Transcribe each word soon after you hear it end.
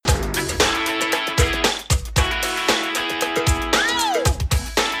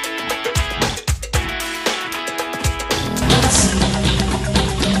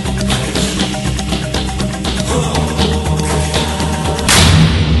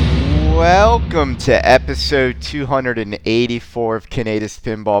Welcome to episode 284 of Kaneda's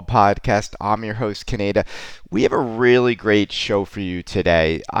Pinball Podcast. I'm your host, Kaneda. We have a really great show for you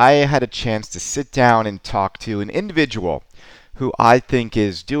today. I had a chance to sit down and talk to an individual who I think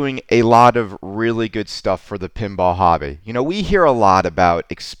is doing a lot of really good stuff for the pinball hobby. You know, we hear a lot about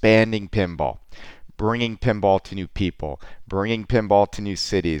expanding pinball, bringing pinball to new people, bringing pinball to new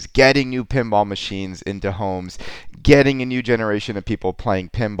cities, getting new pinball machines into homes, getting a new generation of people playing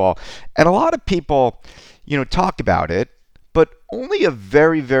pinball. And a lot of people, talk about it, but only a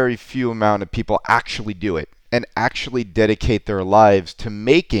very, very few amount of people actually do it and actually dedicate their lives to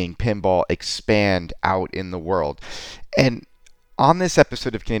making pinball expand out in the world. And on this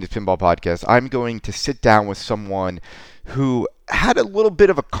episode of Canada's Pinball Podcast, I'm going to sit down with someone who had a little bit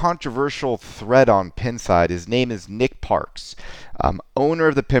of a controversial thread on Pinside. His name is Nick Parks, owner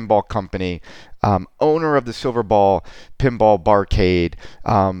of the pinball company, owner of the Silver Ball Pinball Barcade,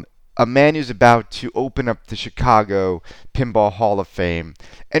 a man who's about to open up the Chicago Pinball Hall of Fame,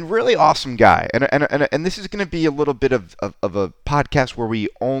 and really awesome guy. And this is going to be a little bit of a podcast where we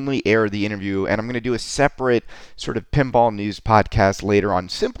only air the interview, and I'm going to do a separate sort of pinball news podcast later on,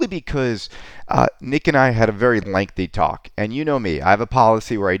 simply because Nick and I had a very lengthy talk. And you know me, I have a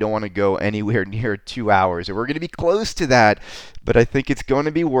policy where I don't want to go anywhere near 2 hours, and we're going to be close to that, but I think it's going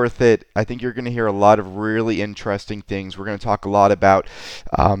to be worth it. I think you're going to hear a lot of really interesting things. We're going to talk a lot about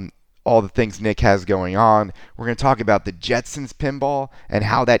all the things Nick has going on. We're going to talk about the Jetsons pinball and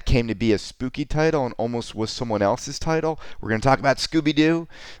how that came to be a spooky title and almost was someone else's title. We're going to talk about Scooby-Doo.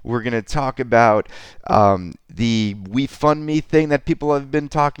 We're going to talk about the We Fund Me thing that people have been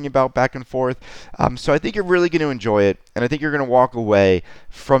talking about back and forth. So I think you're really going to enjoy it, and I think you're going to walk away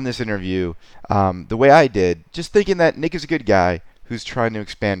from this interview the way I did, just thinking that Nick is a good guy who's trying to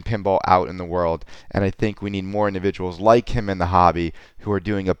expand pinball out in the world. And I think we need more individuals like him in the hobby who are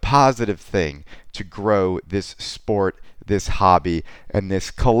doing a positive thing to grow this sport, this hobby, and this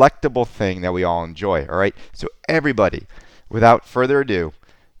collectible thing that we all enjoy. All right? So everybody, without further ado,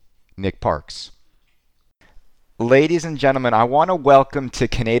 Nick Parks. Ladies and gentlemen, I want to welcome to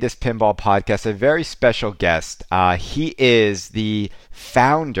Canada's Pinball Podcast a very special guest. He is the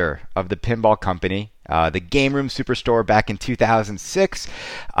founder of the pinball company, the Game Room Superstore back in 2006,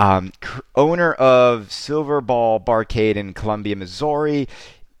 owner of Silver Ball Barcade in Columbia, Missouri,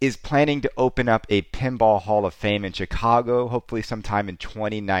 is planning to open up a Pinball Hall of Fame in Chicago, hopefully sometime in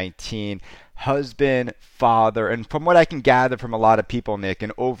 2019. Husband, father, and from what I can gather from a lot of people, Nick,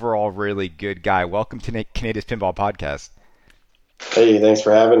 an overall really good guy. Welcome to Canada's Pinball Podcast. Hey, thanks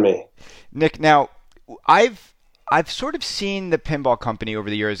for having me. Nick, now, I've sort of seen the pinball company over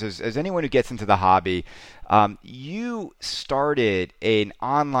the years as anyone who gets into the hobby. You started an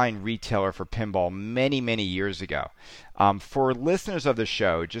online retailer for pinball many, many years ago. For listeners of the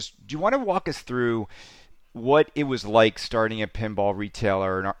show, do you want to walk us through what it was like starting a pinball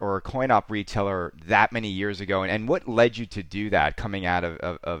retailer or a coin-op retailer that many years ago, and what led you to do that coming out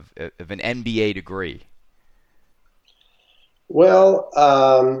of an MBA degree? Well,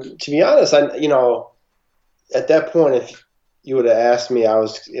 to be honest, at that point, if you would have asked me,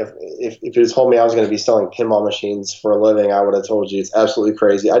 if you had told me I was going to be selling pinball machines for a living, I would have told you it's absolutely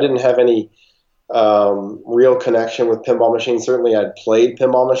crazy. I didn't have any real connection with pinball machines. Certainly, I'd played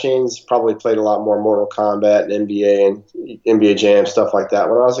pinball machines, probably played a lot more Mortal Kombat and NBA and NBA Jam, stuff like that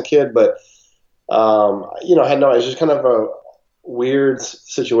when I was a kid. But, it's just kind of a weird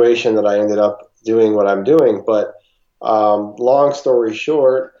situation that I ended up doing what I'm doing. But long story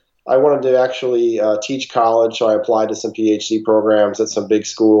short, I wanted to actually teach college, so I applied to some PhD programs at some big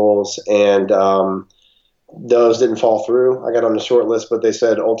schools, and those didn't fall through. I got on the short list, but they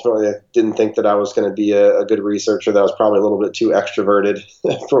said ultimately they didn't think that I was going to be a good researcher, that I was probably a little bit too extroverted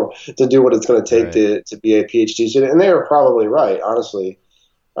to do what it's going to take to be a PhD student. And they were probably right, honestly.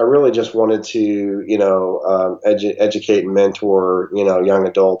 I really just wanted to, educate and mentor, young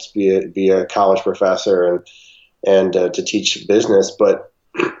adults, be a college professor and to teach business. But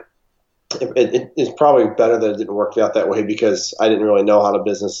it's probably better that it didn't work out that way, because I didn't really know how to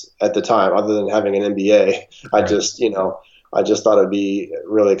business at the time, other than having an MBA. Right. I just thought it'd be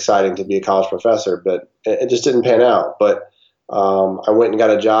really exciting to be a college professor, but it just didn't pan out. But I went and got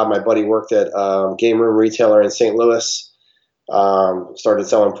a job. My buddy worked at Game Room retailer in St. Louis. Started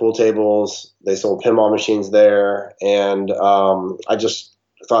selling pool tables. They sold pinball machines there, and I just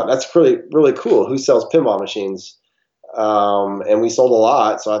thought, that's really, really cool. Who sells pinball machines? And we sold a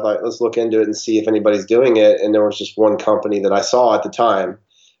lot, so I thought, let's look into it and see if anybody's doing it. And there was just one company that I saw at the time,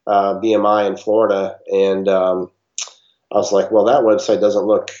 BMI in Florida, and I was like, well, that website doesn't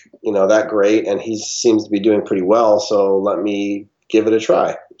look, that great, and he seems to be doing pretty well, so let me give it a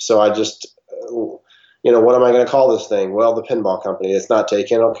try. So I just what am I going to call this thing? Well, the pinball company. It's not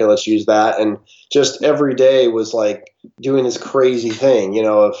taken. Okay, let's use that. And just every day was like doing this crazy thing,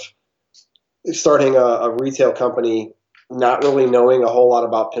 of starting a retail company, not really knowing a whole lot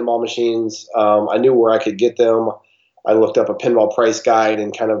about pinball machines. I knew where I could get them. I looked up a pinball price guide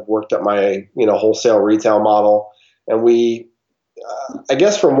and kind of worked up my, wholesale retail model. And I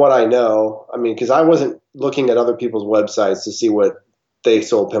guess from what I know, I mean, because I wasn't looking at other people's websites to see what they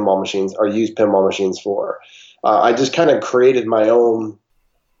sold pinball machines or used pinball machines for. I just kind of created my own,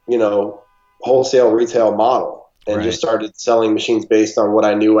 wholesale retail model and just started selling machines based on what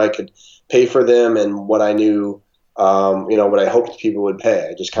I knew I could pay for them and what I knew, what I hoped people would pay.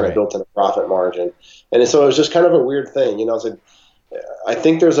 I just kind of built in a profit margin. And so it was just kind of a weird thing. It's like, I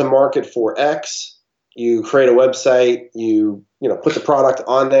think there's a market for X. You create a website, you put the product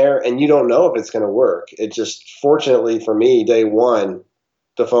on there, and you don't know if it's going to work. It just, fortunately for me, day one,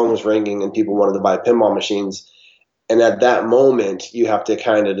 the phone was ringing and people wanted to buy pinball machines. And at that moment, you have to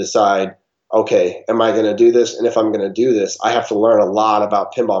kind of decide, okay, am I going to do this? And if I'm going to do this, I have to learn a lot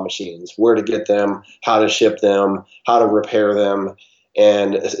about pinball machines, where to get them, how to ship them, how to repair them.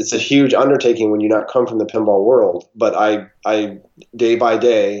 And it's a huge undertaking when you not come from the pinball world. But I day by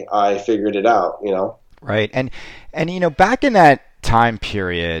day, I figured it out, Right. And back in that time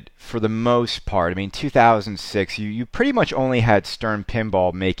period, for the most part, I mean, 2006, you pretty much only had Stern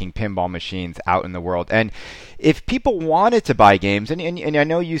Pinball making pinball machines out in the world. And if people wanted to buy games, and I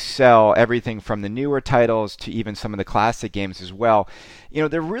know you sell everything from the newer titles to even some of the classic games as well,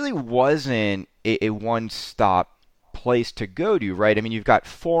 there really wasn't a one-stop place to go to, right? I mean, you've got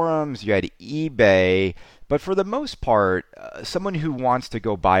forums, you had eBay, but for the most part, someone who wants to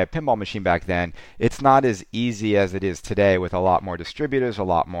go buy a pinball machine back then, it's not as easy as it is today with a lot more distributors, a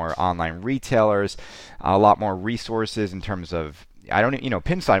lot more online retailers, a lot more resources in terms of,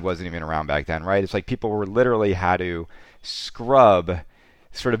 Pinside wasn't even around back then, right? It's like people were literally had to scrub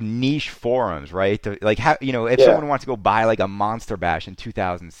sort of niche forums, right? If someone wants to go buy like a Monster Bash in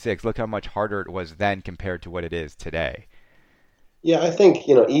 2006, look how much harder it was then compared to what it is today. Yeah, I think,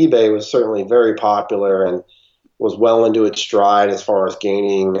 eBay was certainly very popular and was well into its stride as far as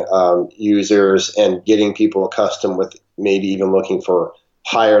gaining users and getting people accustomed with maybe even looking for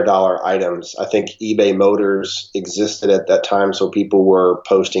higher dollar items. I think eBay Motors existed at that time, so people were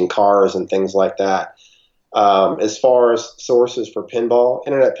posting cars and things like that. As far as sources for pinball,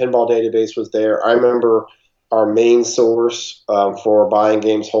 Internet Pinball Database was there. I remember our main source for buying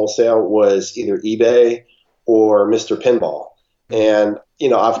games wholesale was either eBay or Mr. Pinball. And,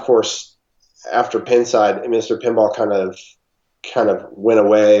 of course, after Pinside, Mr. Pinball kind of went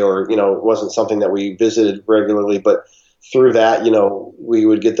away, or, it wasn't something that we visited regularly. But through that, we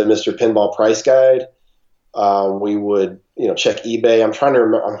would get the Mr. Pinball price guide. We would, check eBay. I'm trying to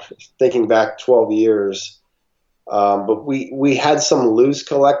remember, I'm thinking back 12 years. But we had some loose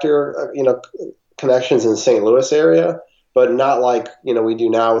collector, connections in the St. Louis area, but not like, we do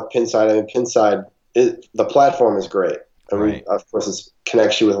now with Pinside. I mean, Pinside, the platform is great. And of course, it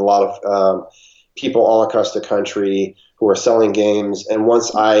connects you with a lot of people all across the country who are selling games. And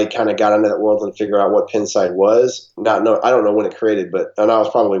once I kind of got into that world and figured out what Pinside was, I don't know when it created, and I was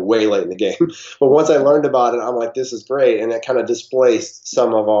probably way late in the game. But once I learned about it, I'm like, this is great. And it kind of displaced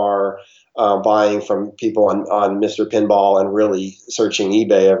some of our buying from people on Mr. Pinball and really searching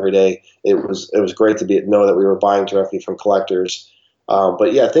eBay every day. It was great to know that we were buying directly from collectors.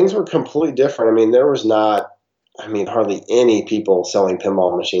 But yeah, things were completely different. I mean, there was hardly any people selling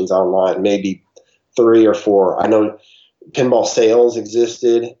pinball machines online, maybe 3 or 4. I know Pinball Sales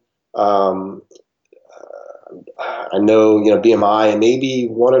existed. I know, BMI and maybe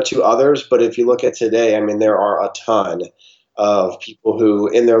 1 or 2 others. But if you look at today, I mean, there are a ton of people who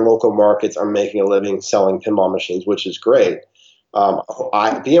in their local markets are making a living selling pinball machines, which is great.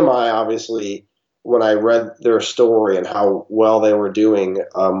 BMI, obviously, when I read their story and how well they were doing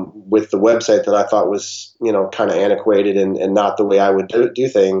with the website that I thought was, kind of antiquated and not the way I would do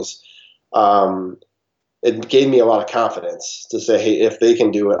things, it gave me a lot of confidence to say, hey, if they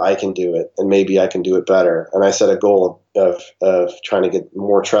can do it, I can do it, and maybe I can do it better. And I set a goal of trying to get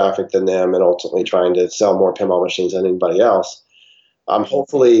more traffic than them and ultimately trying to sell more pinball machines than anybody else.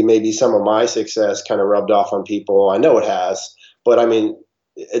 Hopefully, maybe some of my success kind of rubbed off on people. I know it has, but I mean,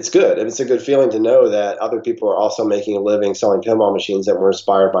 it's good. It's a good feeling to know that other people are also making a living selling pinball machines that were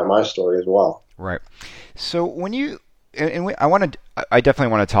inspired by my story as well. Right. So when you I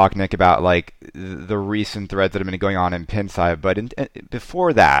definitely want to talk, Nick, about like the recent threads that have been going on in Pinside. But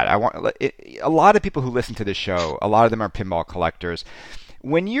before that, a lot of people who listen to this show, a lot of them are pinball collectors.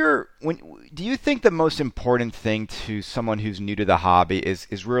 When do you think the most important thing to someone who's new to the hobby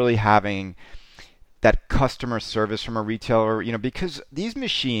is really having that customer service from a retailer? Because these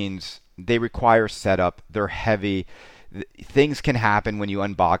machines, they require setup, they're heavy, things can happen when you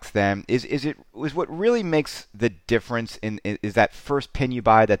unbox them. Is what really makes the difference is that first pin you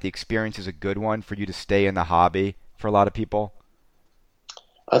buy, that the experience is a good one for you to stay in the hobby for a lot of people?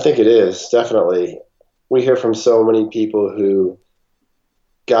 I think it is, definitely. We hear from so many people who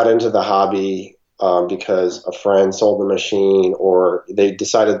got into the hobby because a friend sold the machine, or they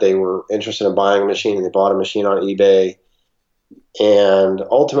decided they were interested in buying a machine and they bought a machine on eBay, and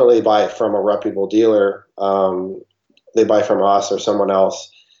ultimately buy it from a reputable dealer. They buy from us or someone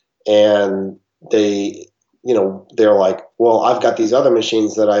else, and they, they're like, well, I've got these other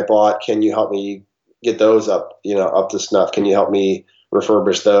machines that I bought. Can you help me get those up, up to snuff? Can you help me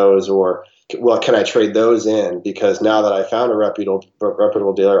refurbish those? Or, well, can I trade those in? Because now that I found a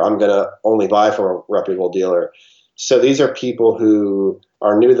reputable dealer, I'm going to only buy from a reputable dealer. So these are people who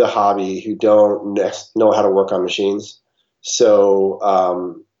are new to the hobby, who don't know how to work on machines.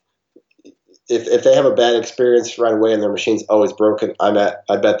 So if they have a bad experience right away and their machine's always broken, I bet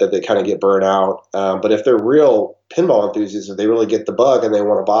that they kind of get burnt out. But if they're real pinball enthusiasts, if they really get the bug and they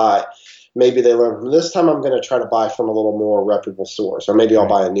want to buy, maybe they learn, this time I'm going to try to buy from a little more reputable source, or maybe I'll Right.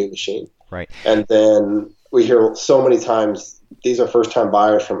 buy a new machine. Right. And then we hear so many times these are first time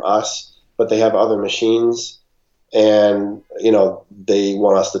buyers from us, but they have other machines, and they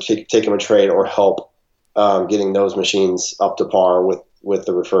want us to take them a trade or help getting those machines up to par with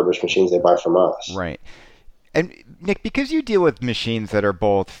the refurbished machines they buy from us. Right. And Nick, because you deal with machines that are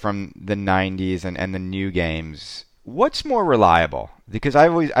both from the 90s and the new games, what's more reliable? Because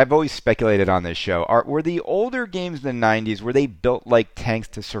I've always speculated on this show. Were the older games in the 90s, were they built like tanks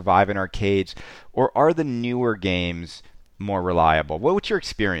to survive in arcades, or are the newer games more reliable? What's your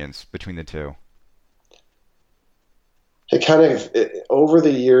experience between the two? Over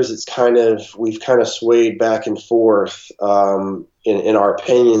the years, we've kind of swayed back and forth in our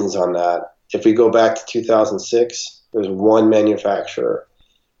opinions on that. If we go back to 2006, there's one manufacturer,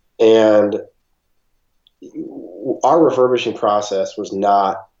 and our refurbishing process was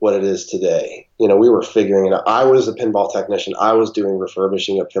not what it is today. We were figuring it out. I was a pinball technician. I was doing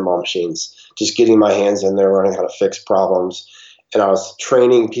refurbishing of pinball machines, just getting my hands in there, learning how to fix problems. And I was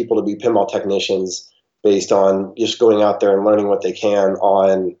training people to be pinball technicians based on just going out there and learning what they can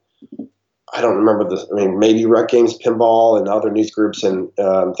on, I don't remember this. I mean, maybe Rec Games Pinball and other news groups and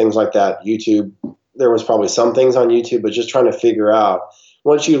things like that. YouTube, there was probably some things on YouTube, but just trying to figure out,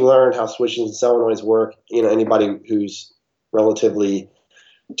 once you learn how switches and solenoids work, anybody who's relatively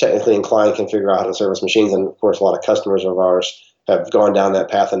technically inclined can figure out how to service machines. And of course, a lot of customers of ours have gone down that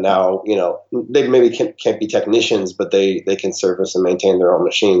path, and now, they maybe can't be technicians, but they can service and maintain their own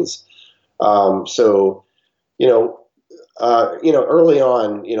machines. So, early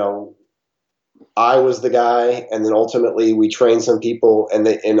on, I was the guy, and then ultimately we trained some people,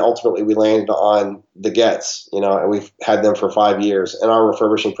 and ultimately we landed on the Gets, and we've had them for 5 years, and our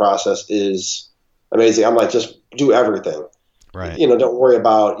refurbishing process is amazing. I'm like, just do everything. Right. Don't worry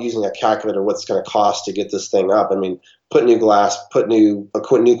about using a calculator, what's going to cost to get this thing up. I mean, put new glass, put new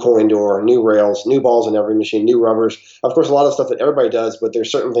coin door, new rails, new balls in every machine, new rubbers. Of course, a lot of stuff that everybody does, but there's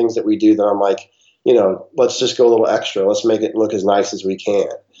certain things that we do that I'm like, let's just go a little extra. Let's make it look as nice as we can.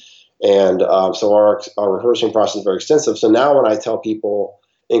 And so our rehearsing process is very extensive. So now when I tell people,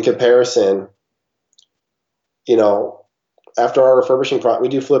 in comparison, after our refurbishing process, we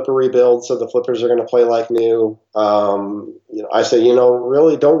do flipper rebuilds, so the flippers are going to play like new. I say,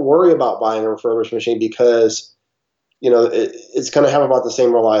 really don't worry about buying a refurbished machine, because, it's going to have about the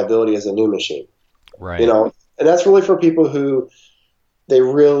same reliability as a new machine. Right. And that's really for people who they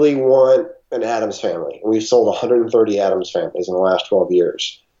really want an Adams family. And we've sold 130 Adams families in the last 12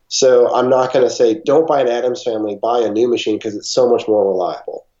 years. So I'm not going to say, don't buy an Adams family, buy a new machine, because it's so much more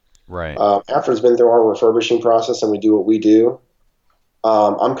reliable. Right. After it's been through our refurbishing process and we do what we do,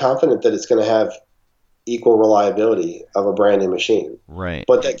 I'm confident that it's going to have equal reliability of a brand new machine. Right.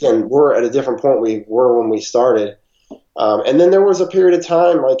 But again, we're at a different point we were when we started. And then there was a period of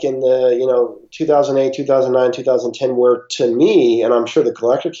time, like in the 2008, 2009, 2010, where, to me, and I'm sure the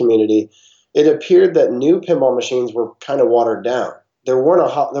collector community, it appeared that new pinball machines were kind of watered down. There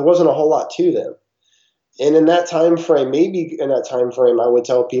wasn't a whole lot to them. And in that time frame, I would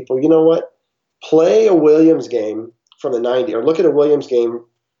tell people, you know what? Play a Williams game from the 90s, or look at a Williams game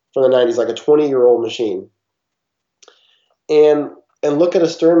from the 90s, like a 20-year-old machine, and look at a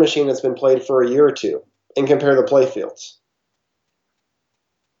Stern machine that's been played for a year or two, and compare the play fields.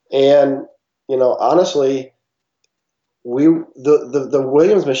 And, honestly, the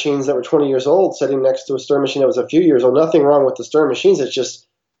Williams machines that were 20 years old sitting next to a Stern machine that was a few years old. Nothing wrong with the Stern machines. It's just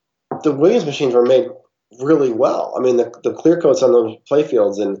the Williams machines were made really well. I mean, the clear coats on those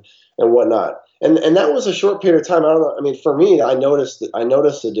playfields and whatnot. And that was a short period of time. I don't know. I mean, for me, I noticed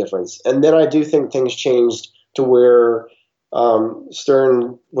the difference. And then I do think things changed to where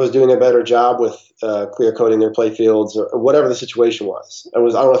Stern was doing a better job with clear coating their playfields or whatever the situation was. I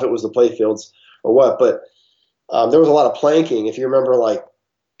don't know if it was the playfields or what, but there was a lot of planking. If you remember, like,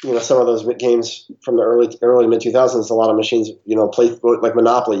 some of those games from the early mid 2000s, a lot of machines, play like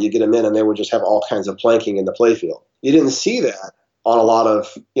Monopoly. You get them in, and they would just have all kinds of planking in the playfield. You didn't see that on a lot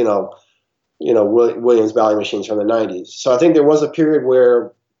of Williams Bally machines from the 90s. So I think there was a period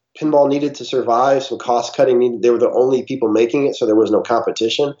where pinball needed to survive. Some cost cutting. They were the only people making it, so there was no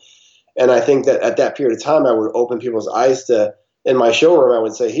competition. And I think that at that period of time, I would open people's eyes to. In my showroom, I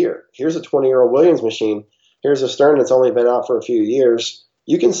would say, here's a 20-year-old Williams machine. Here's a Stern that's only been out for a few years.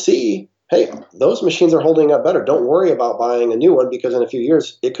 You can see, hey, those machines are holding up better. Don't worry about buying a new one because in a few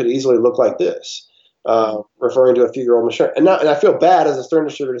years it could easily look like this. Referring to a few-year-old machine, and I feel bad as a Stern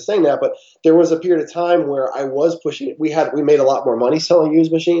distributor saying that, but there was a period of time where I was pushing it. We made a lot more money selling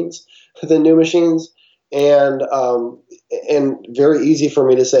used machines than new machines, and very easy for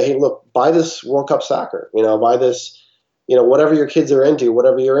me to say, hey, look, buy this World Cup soccer, buy this. Whatever your kids are into,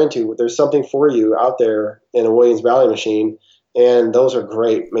 whatever you're into, there's something for you out there in a Williams Bally machine, and those are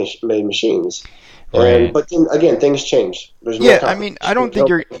great made machines. Right. But then, again, things change. There's no Yeah, I mean, I don't think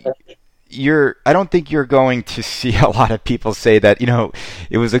I don't think you're going to see a lot of people say that,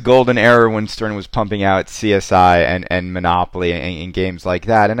 it was a golden era when Stern was pumping out CSI and Monopoly and games like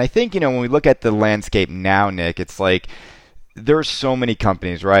that. And I think, when we look at the landscape now, Nick, it's like there's so many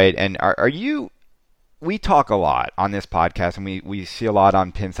companies, right? And we talk a lot on this podcast, and we see a lot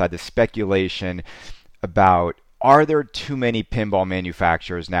on Pinside, the speculation about, are there too many pinball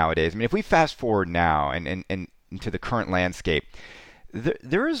manufacturers nowadays? I mean, if we fast forward now and into the current landscape,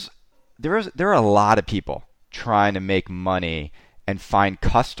 there are a lot of people trying to make money and find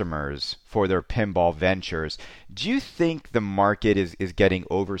customers for their pinball ventures. Do you think the market is getting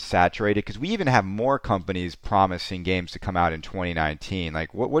oversaturated? Because we even have more companies promising games to come out in 2019.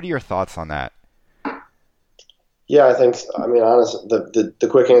 Like, what are your thoughts on that? Yeah, I mean, honestly, the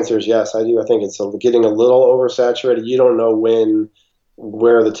quick answer is yes, I do. I think it's getting a little oversaturated. You don't know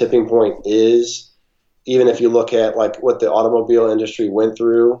where the tipping point is. Even if you look at like what the automobile industry went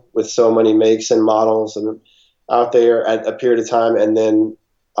through with so many makes and models and out there at a period of time, and then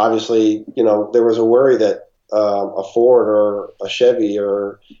obviously, there was a worry that a Ford or a Chevy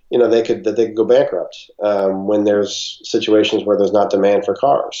or they could go bankrupt when there's situations where there's not demand for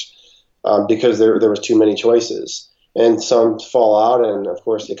cars. Because there was too many choices, and some fall out, and of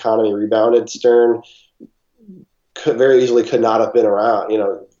course the economy rebounded. Stern very easily could not have been around.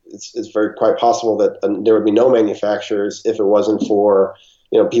 It's very quite possible that there would be no manufacturers if it wasn't for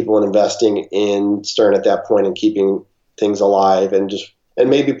people investing in Stern at that point and keeping things alive, and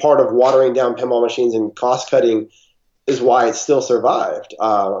maybe part of watering down pinball machines and cost cutting is why it still survived.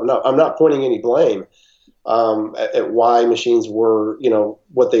 I'm not pointing any blame at why machines were,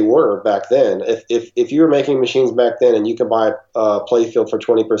 what they were back then. If you were making machines back then and you could buy a playfield for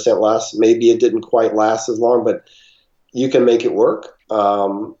 20% less, maybe it didn't quite last as long, but you can make it work.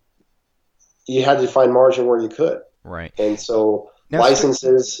 You had to find margin where you could. Right. And so Now,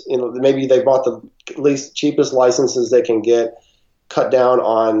 licenses, maybe they bought the least cheapest licenses they can get, cut down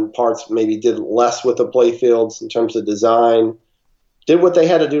on parts, maybe did less with the playfields in terms of design, did what they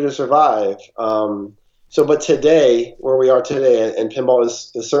had to do to survive. But today, where we are today, and pinball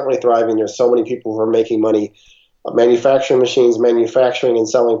is certainly thriving, there's so many people who are making money manufacturing machines, manufacturing and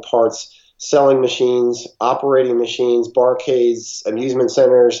selling parts, selling machines, operating machines, barcades, amusement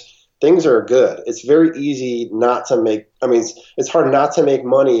centers. Things are good. It's very easy not to make, it's hard not to make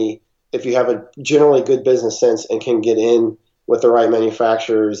money if you have a generally good business sense and can get in with the right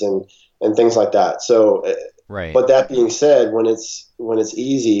manufacturers and things like that. So, right. But that being said, when it's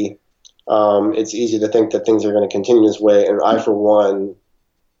easy, it's easy to think that things are going to continue this way. And I, for one,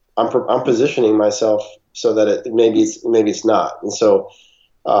 I'm positioning myself so that maybe it's not. And so,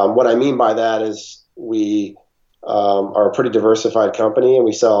 what I mean by that is we are a pretty diversified company, and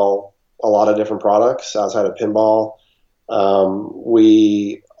we sell a lot of different products outside of pinball.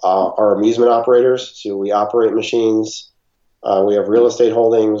 We are amusement operators, so we operate machines. We have real estate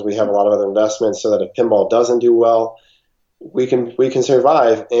holdings. We have a lot of other investments, so that if pinball doesn't do well, we can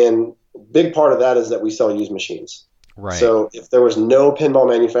survive. And big part of that is that we sell used machines. Right. So if there was no pinball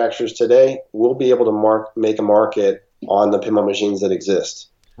manufacturers today, we'll be able to make a market on the pinball machines that exist.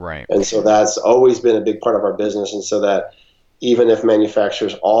 Right. And so that's always been a big part of our business. And so that even if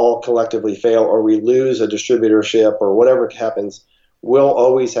manufacturers all collectively fail or we lose a distributorship or whatever happens, we'll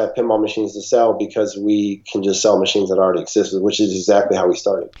always have pinball machines to sell because we can just sell machines that already exist, which is exactly how we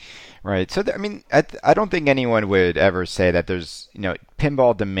started. Right. So, I mean, I don't think anyone would ever say that there's,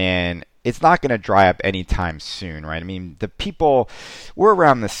 pinball demand. It's not going to dry up anytime soon, right? I mean, the people, we're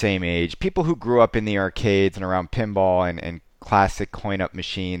around the same age. People who grew up in the arcades and around pinball and classic coin-up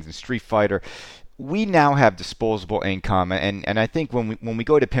machines and Street Fighter, we now have disposable income, and I think when we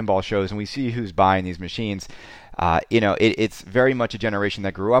go to pinball shows and we see who's buying these machines, it's very much a generation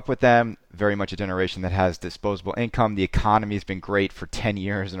that grew up with them, very much a generation that has disposable income. The economy has been great for 10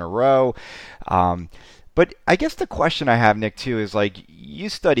 years in a row. But I guess the question I have, Nick, too, is like, you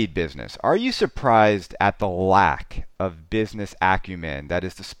studied business. Are you surprised at the lack of business acumen that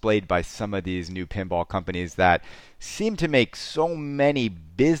is displayed by some of these new pinball companies that seem to make so many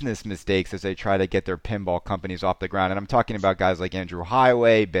business mistakes as they try to get their pinball companies off the ground? And I'm talking about guys like Andrew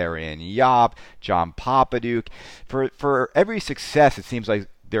Highway, Barry and Yop, John Papaduke. For every success, it seems like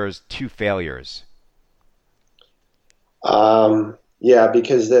there's two failures. Yeah,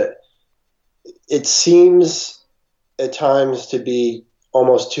 because it seems at times to be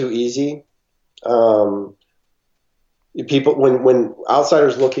almost too easy. Um, People, when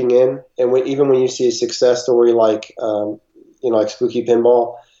outsiders looking in, and even when you see a success story like like Spooky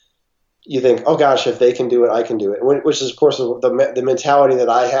Pinball, you think, oh gosh, if they can do it, I can do it. Which is of course the mentality that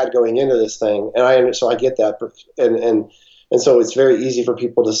I had going into this thing, and I get that, and so it's very easy for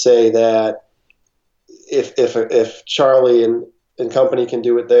people to say that if Charlie and company can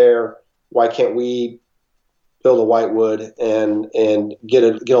do it there, why can't we build a Whitewood and get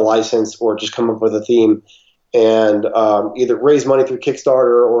a license or just come up with a theme and either raise money through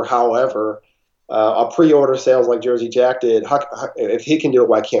Kickstarter or however a pre-order sales like Jersey Jack did. If he can do it,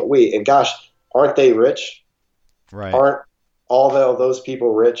 why can't we? And gosh, aren't they rich? Right. Aren't all those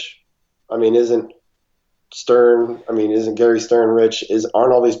people rich? I mean, isn't Stern? I mean, isn't Gary Stern rich?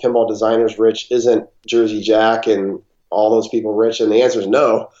 Aren't all these pinball designers rich? Isn't Jersey Jack and all those people rich? And the answer is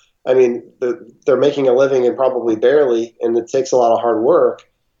no. I mean, they're making a living and probably barely, and it takes a lot of hard work.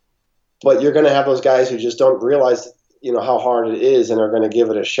 But you're going to have those guys who just don't realize, how hard it is, and are going to give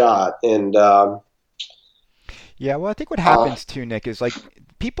it a shot. And Yeah, well, I think what happens too, Nick, is like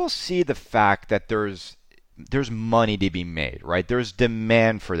people see the fact that there's money to be made, right? There's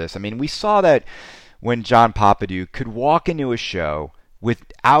demand for this. I mean, we saw that when John Papaduke could walk into a show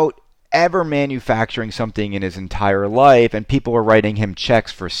without ever manufacturing something in his entire life, and people were writing him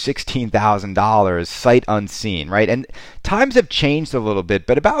checks for $16,000 sight unseen, right? And times have changed a little bit,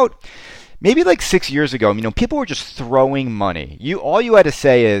 but about maybe like 6 years ago, people were just throwing money. All you had to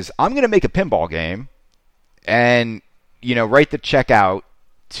say is, "I'm going to make a pinball game," and write the check out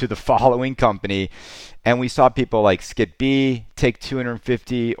to the following company. And we saw people like Skip B take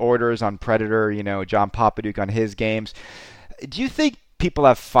 250 orders on Predator, John Papaduke on his games. Do you think people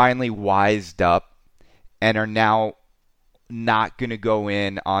have finally wised up and are now not going to go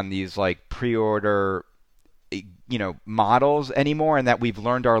in on these like pre-order models anymore, and that we've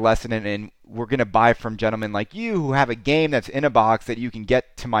learned our lesson, and we're going to buy from gentlemen like you who have a game that's in a box that you can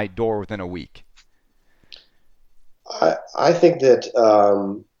get to my door within a week? I think that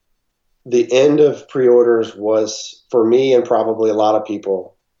the end of pre-orders was, for me and probably a lot of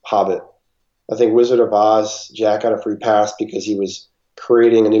people, Hobbit. I think Wizard of Oz, Jack got a free pass because he was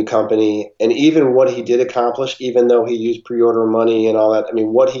creating a new company, and even what he did accomplish, even though he used pre-order money and all that, I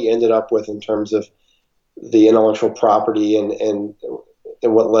mean, what he ended up with in terms of the intellectual property and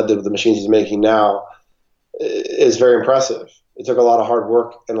what led to the machines he's making now is very impressive. It took a lot of hard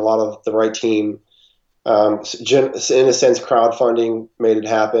work and a lot of the right team. In a sense, crowdfunding made it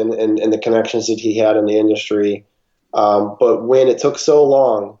happen, and the connections that he had in the industry. But when it took so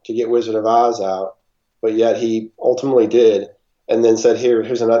long to get Wizard of Oz out, but yet he ultimately did, and then said,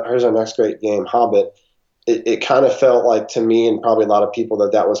 here's our next great game, Hobbit. It kind of felt like, to me and probably a lot of people,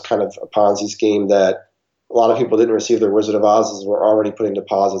 that was kind of a Ponzi scheme, that a lot of people didn't receive their Wizard of Oz's, were already putting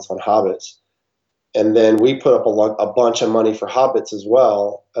deposits on Hobbits. And then we put up a bunch of money for Hobbits as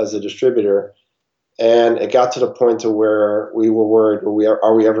well as a distributor. And it got to the point to where we were worried,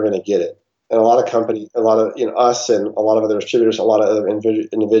 are we ever going to get it? And a lot of companies, a lot of us and a lot of other distributors, a lot of other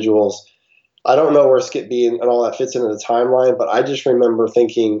individuals, I don't know where Skip B and all that fits into the timeline, but I just remember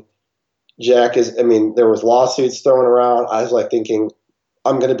thinking, there was lawsuits thrown around. I was like thinking,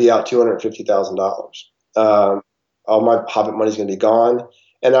 I'm going to be out $250,000. All my Hobbit money is going to be gone.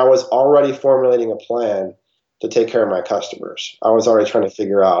 And I was already formulating a plan to take care of my customers. I was already trying to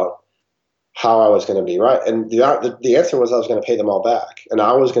figure out, how I was going to be right. And the answer was I was going to pay them all back, and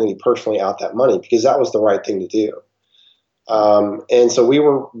I was going to be personally out that money because that was the right thing to do. And so we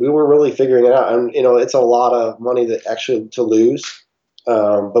were really figuring it out, and it's a lot of money that actually to lose,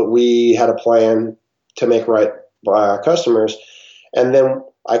 but we had a plan to make right by our customers. And then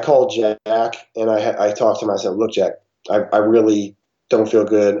I called Jack and I talked to him. I said, "Look, Jack, I really don't feel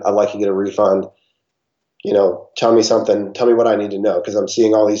good. I'd like to get a refund. Tell me something. Tell me what I need to know because I'm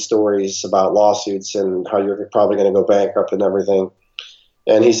seeing all these stories about lawsuits and how you're probably going to go bankrupt and everything."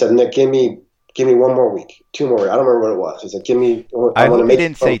 And he said, "Nick, give me 1 more week, 2 more. I don't remember what it was." He said, "Give me. I I want to hope he make."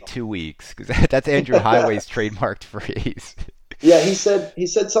 didn't say 2 weeks because that's Andrew Highway's trademarked phrase. Yeah, he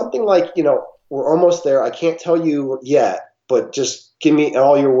said something like, "We're almost there. I can't tell you yet, but just give me, and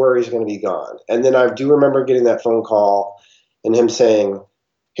all your worries are going to be gone." And then I do remember getting that phone call and him saying,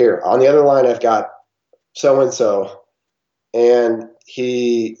 "Here on the other line, I've got so and so, and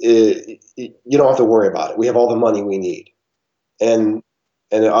you don't have to worry about it. We have all the money we need." And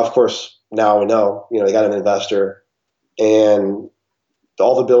of course now we know, they got an investor, and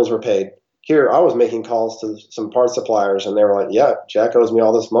all the bills were paid. Here, I was making calls to some parts suppliers, and they were like, "Yeah, Jack owes me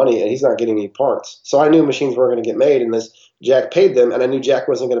all this money, and he's not getting any parts." So I knew machines weren't going to get made, and this Jack paid them, and I knew Jack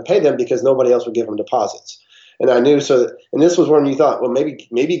wasn't going to pay them because nobody else would give him deposits. And I knew so. And this was when you thought, well,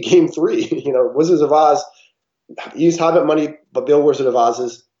 maybe game three, Wizards of Oz use Hobbit money, but Bill Wizard of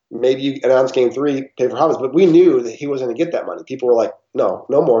Oz's. Maybe you announce game three, pay for Hobbits, but we knew that he wasn't going to get that money. People were like, "No,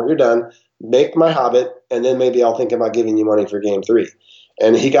 no more. You're done. Make my Hobbit, and then maybe I'll think about giving you money for game three."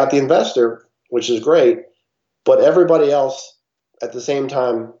 And he got the investor, which is great. But everybody else at the same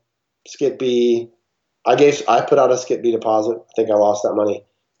time, Skip B, I put out a Skip B deposit. I think I lost that money.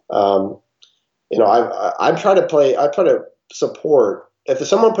 Um, I try to support. If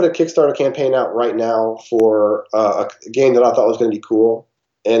someone put a Kickstarter campaign out right now for a game that I thought was going to be cool,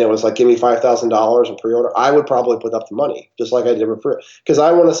 and it was like, "Give me $5,000 in pre-order," I would probably put up the money, just like I did with because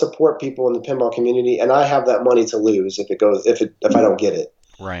I want to support people in the pinball community, and I have that money to lose if I don't get it.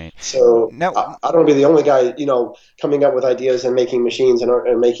 Right. So Now, I don't want to be the only guy, coming up with ideas and making machines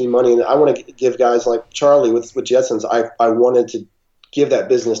and making money. And I want to give guys like Charlie with Jetsons. I wanted to give that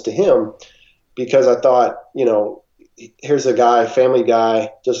business to him because I thought, here's a guy, family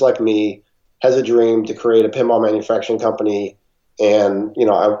guy, just like me, has a dream to create a pinball manufacturing company. And,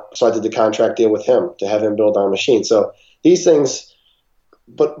 so I did the contract deal with him to have him build our machine. So these things,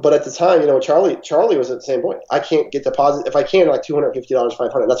 but at the time, Charlie was at the same point. I can't get deposit if I can, like $250,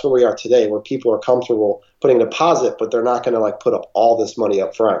 500. That's where we are today, where people are comfortable putting a deposit, but they're not going to like put up all this money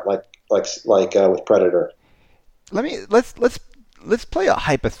up front, like with Predator. let's play a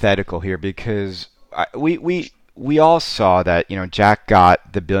hypothetical here because we all saw that Jack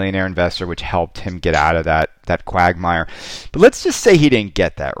got the billionaire investor, which helped him get out of that quagmire. But let's just say he didn't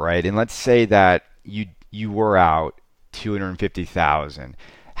get that, right, and let's say that you were out 250,000.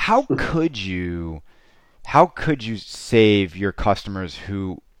 How could you save your customers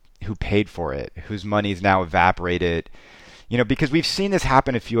who paid for it, whose money's now evaporated? Because we've seen this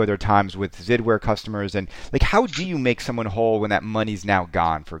happen a few other times with Zidware customers, and like, how do you make someone whole when that money's now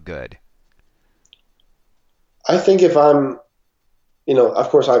gone for good? I think if I'm, of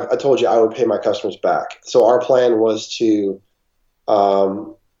course, I told you I would pay my customers back. So our plan was to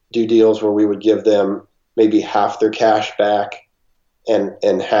do deals where we would give them maybe half their cash back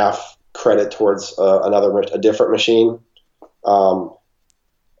and half credit towards a different machine.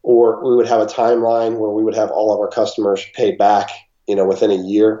 Or we would have a timeline where we would have all of our customers pay back, within a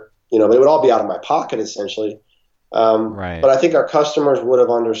year. They would all be out of my pocket essentially. Right. But I think our customers would have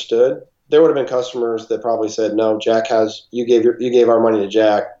understood. There would have been customers that probably said, "No, you gave our money to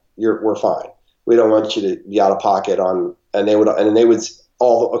Jack. We're fine. We don't want you to be out of pocket on." And they would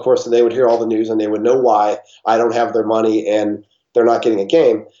of course, they would hear all the news and they would know why I don't have their money and they're not getting a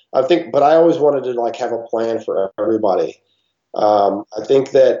game. But I always wanted to like have a plan for everybody. I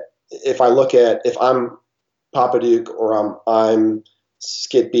think that if I'm Papa Duke or I'm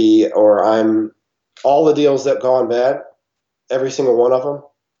Skippy or I'm all the deals that gone bad, every single one of them,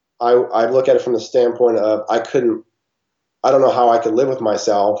 I look at it from the standpoint of I don't know how I could live with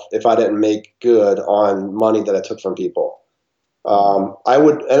myself if I didn't make good on money that I took from people. And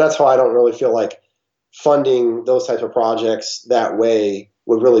that's how I don't really feel like funding those types of projects that way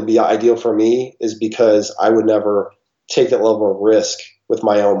would really be ideal for me, is because I would never take that level of risk with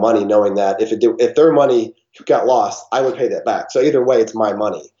my own money, knowing that if their money got lost, I would pay that back. So either way, it's my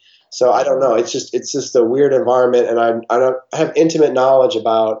money. So I don't know. It's just a weird environment, and I have intimate knowledge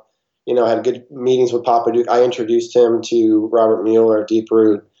about. I had good meetings with Papa Duke. I introduced him to Robert Mueller, Deep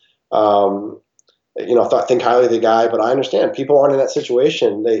Root. think highly of the guy, but I understand people aren't in that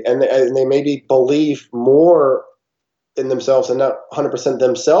situation. They maybe believe more in themselves and not 100%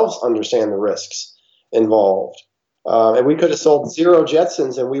 themselves understand the risks involved. And we could have sold 0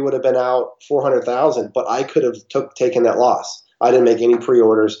 Jetsons and we would have been out 400,000, but I could have taken that loss. I didn't make any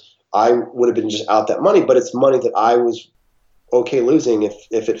pre-orders. I would have been just out that money, but it's money that I was okay losing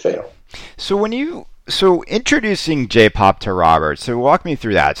if it failed. So introducing J-pop to Robert. So walk me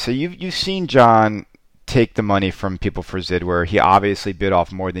through that. So you've seen John take the money from people for Zidware. He obviously bit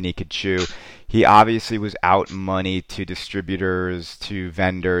off more than he could chew. He obviously was out money to distributors, to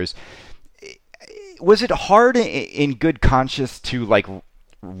vendors. Was it hard in good conscience to like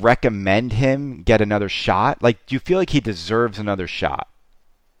recommend him get another shot? Like, do you feel like he deserves another shot?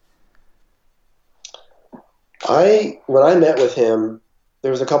 When I met with him,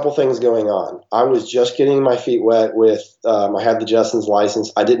 there was a couple things going on. I was just getting my feet wet with. I had the Justin's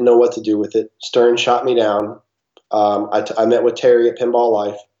license. I didn't know what to do with it. Stern shot me down. I met with Terry at Pinball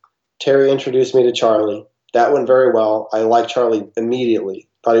Life. Terry introduced me to Charlie. That went very well. I liked Charlie immediately.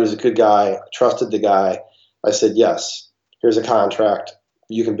 Thought he was a good guy. Trusted the guy. I said, yes, here's a contract.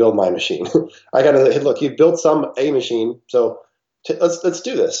 You can build my machine. I got to look. You built a machine, so let's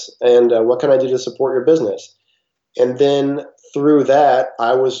do this. And what can I do to support your business? And then through that,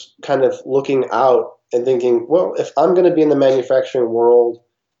 I was kind of looking out and thinking, well, if I'm going to be in the manufacturing world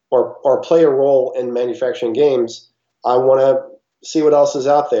or play a role in manufacturing games, I want to see what else is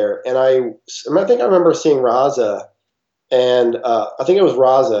out there. And I think I remember seeing Raza, and I think it was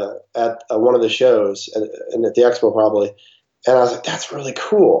Raza at one of the shows and at the expo probably. And I was like, that's really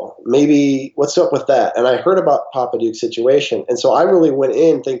cool. Maybe what's up with that? And I heard about Papa Duke's situation. And so I really went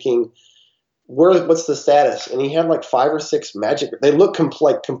in thinking, what's the status? And he had like 5 or 6 Magic. They look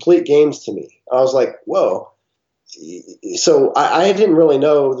like complete games to me. I was like, whoa. So I didn't really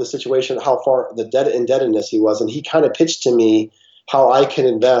know the situation, how far the indebtedness he was. And he kind of pitched to me how I could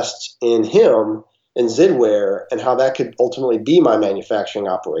invest in him in Zidware and how that could ultimately be my manufacturing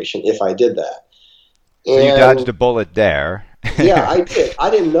operation if I did that. So you dodged a bullet there. Yeah, I did.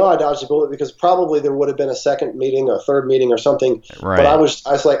 I didn't know I dodged a bullet because probably there would have been a second meeting or a third meeting or something. Right. But I was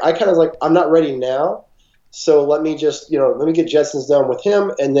like, I'm not ready now. So let me get Jetsons done with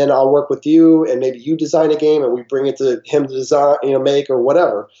him, and then I'll work with you, and maybe you design a game, and we bring it to him to design, make or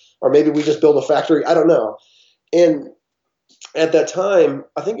whatever, or maybe we just build a factory. I don't know. And at that time,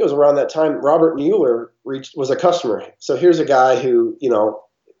 I think it was around that time, Robert Mueller was a customer. So here's a guy who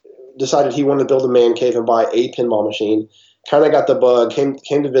decided he wanted to build a man cave and buy a pinball machine. Kind of got the bug,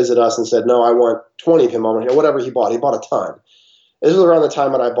 came to visit us and said, no, I want 20 pinball machines, or whatever he bought. He bought a ton. This was around the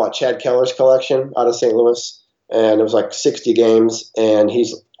time when I bought Chad Keller's collection out of St. Louis, and it was like 60 games. And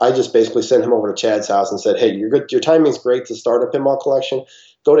I just basically sent him over to Chad's house and said, hey, you're good. Your timing's great to start a pinball collection.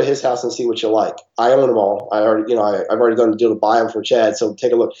 Go to his house and see what you like. I own them all. I've already done the deal to buy them for Chad, so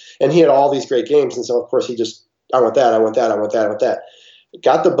take a look. And he had all these great games, and so of course I want that, I want that, I want that, I want that.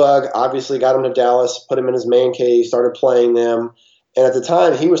 Got the bug, obviously got him to Dallas, put him in his man cave, started playing them. And at the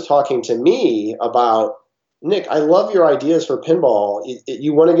time, he was talking to me about, Nick, I love your ideas for pinball.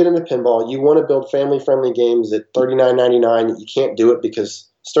 You want to get into pinball. You want to build family-friendly games at $39.99. You can't do it because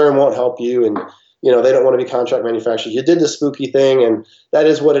Stern won't help you, and they don't want to be contract manufacturers. You did the spooky thing, and that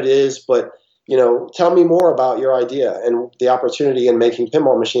is what it is. But tell me more about your idea and the opportunity in making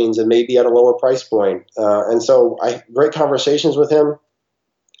pinball machines, and maybe at a lower price point. And so great conversations with him.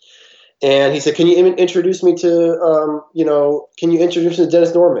 And he said, can you introduce me to, can you introduce me to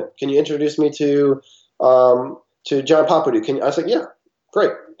Dennis Norman? Can you introduce me to John Papaduke? I was like, yeah,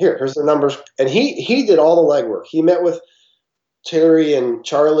 great. Here's the numbers. And he did all the legwork. He met with Terry and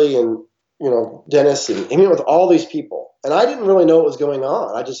Charlie and, Dennis, and he met with all these people. And I didn't really know what was going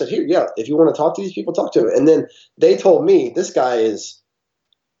on. I just said, if you want to talk to these people, talk to them. And then they told me, this guy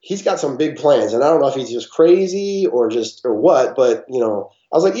he's got some big plans. And I don't know if he's just crazy or what, but,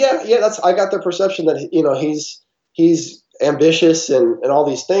 I was like, I got the perception that, he's ambitious and all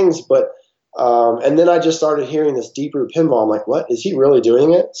these things. But, and then I just started hearing this Deep Root Pinball. I'm like, what? Is he really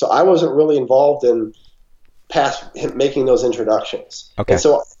doing it? So I wasn't really involved in past him making those introductions. Okay. And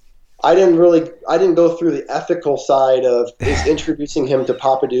so I didn't go through the ethical side of introducing him to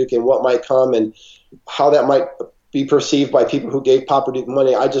Papaduke and what might come and how that might be perceived by people who gave Papaduke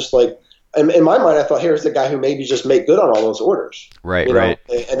money. I just in my mind, I thought, here's the guy who maybe just make good on all those orders. Right.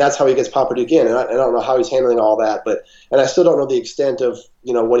 And that's how he gets Papaduke in. And I don't know how he's handling all that, and I still don't know the extent of,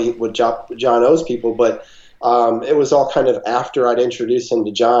 what John owes people, but it was all kind of after I'd introduced him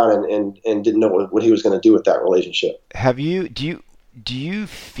to John and didn't know what he was going to do with that relationship. Do you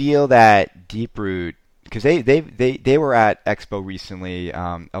feel that Deep Root because they were at Expo recently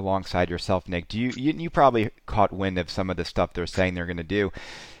alongside yourself, Nick. You probably caught wind of some of the stuff they're saying they're going to do.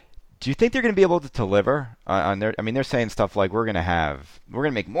 Do you think they're going to be able to deliver on their? I mean, they're saying stuff like we're going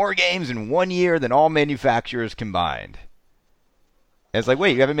to make more games in 1 year than all manufacturers combined. And it's like,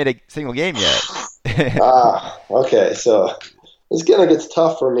 wait, you haven't made a single game yet. Okay. So this kind of gets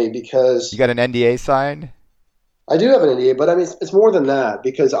tough for me You because got an NDA signed? I do have an NDA, but I mean, it's more than that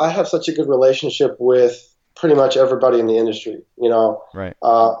because I have such a good relationship with pretty much everybody in the industry. Right.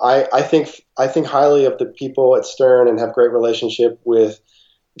 I think highly of the people at Stern and have great relationship with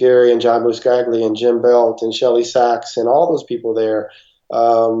Gary and John Buscaglia and Jim Belt and Shelley Sachs and all those people there.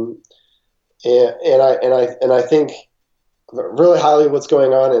 Um, and I think really highly of what's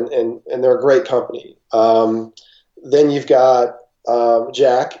going on, and they're a great company. Then you've got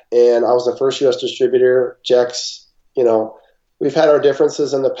Jack, and I was the first U.S. distributor. Jack's, we've had our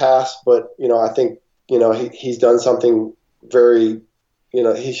differences in the past, but I think he's done something very,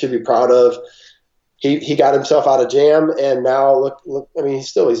 he should be proud of. He got himself out of jam, and now look. I mean,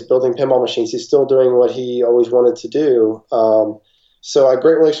 he's building pinball machines. He's still doing what he always wanted to do. So I have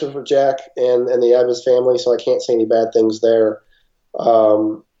great relationships with Jack and the Abbas family, so I can't say any bad things there.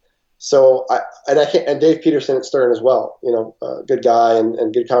 Um, I can't, and Dave Peterson at Stern as well. Good guy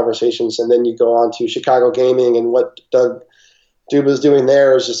and good conversations. And then you go on to Chicago Gaming, and what Doug Duba's doing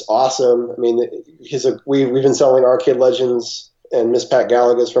there is just awesome. I mean, we've been selling Arcade Legends and Miss Pat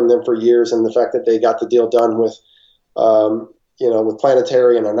Gallagher's from them for years, and the fact that they got the deal done with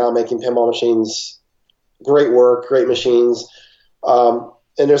Planetary and are now making pinball machines, great work, great machines.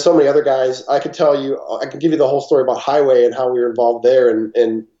 And there's so many other guys. I could give you the whole story about Highway and how we were involved there,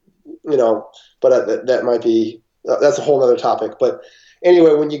 and but that's a whole other topic. But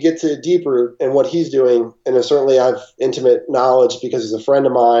anyway, when you get to Deeproot and what he's doing, and certainly I have intimate knowledge because he's a friend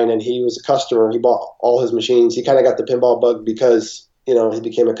of mine and he was a customer. He bought all his machines. He kind of got the pinball bug because he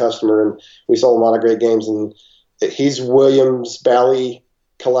became a customer, and we sold a lot of great games. And he's Williams Bally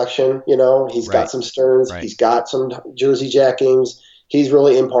collection. He's Right. got some Stearns. Right. He's got some Jersey Jack games. He's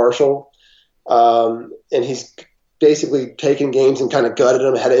really impartial, and he's basically taken games and kind of gutted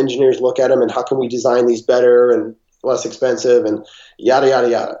them, had engineers look at them, and how can we design these better and less expensive, and yada yada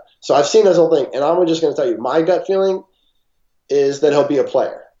yada. So I've seen this whole thing, and I'm just going to tell you, my gut feeling is that he'll be a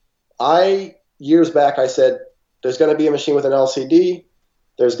player. Years back, I said there's going to be a machine with an LCD.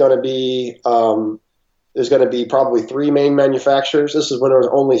 There's going to be probably three main manufacturers. This is when it was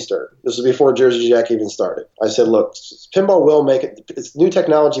only Stern. This is before Jersey Jack even started. I said, look, pinball will make it. It's new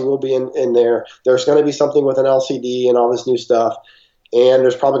technology will be in there. There's going to be something with an LCD and all this new stuff. And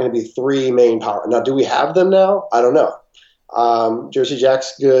there's probably going to be three main power. Now, do we have them now? I don't know. Jersey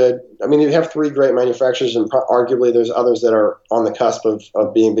Jack's good. I mean, you have three great manufacturers, and arguably there's others that are on the cusp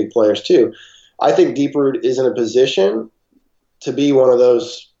of being big players too. I think Deeproot is in a position to be one of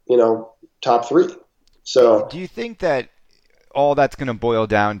those, top three. So, Do you think that all that's going to boil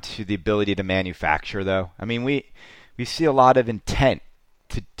down to the ability to manufacture, though? I mean, we see a lot of intent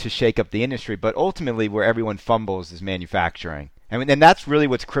to shake up the industry, but ultimately where everyone fumbles is manufacturing. I mean, and that's really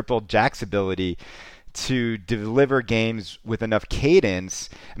what's crippled Jack's ability to deliver games with enough cadence.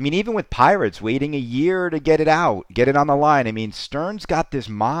 I mean, even with Pirates, waiting a year to get it out, get it on the line. I mean, Stern's got this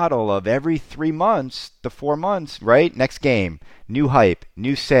model of every 3 months to 4 months, right? Next game, new hype,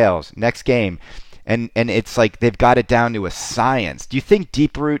 new sales, next game. And it's like they've got it down to a science. Do you think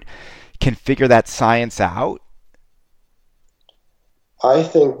Deeproot can figure that science out? I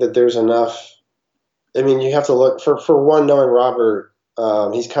think that there's enough. I mean, you have to look for one, knowing Robert.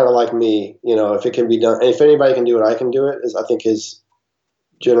 He's kind of like me, if it can be done, and if anybody can do it, I can do it, is I think his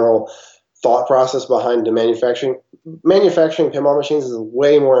general thought process behind the manufacturing pinball machines is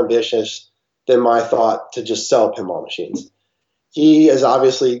way more ambitious than my thought to just sell pinball machines. He has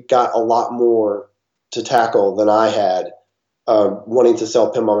obviously got a lot more to tackle than I had, wanting to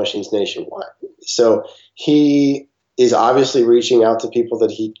sell pinball machines nationwide. So he is obviously reaching out to people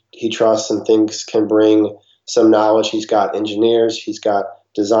that he trusts and thinks can bring some knowledge. He's got engineers, he's got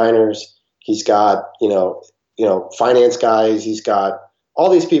designers, he's got finance guys, he's got all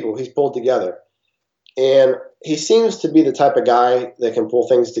these people he's pulled together, and he seems to be the type of guy that can pull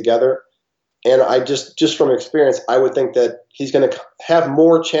things together. And I just from experience, I would think that he's going to have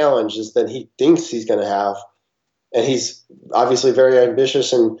more challenges than he thinks he's going to have. And he's obviously very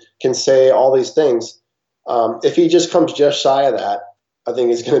ambitious and can say all these things. If he just comes just shy of that, I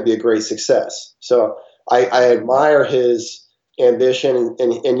think it's going to be a great success. So I admire his ambition,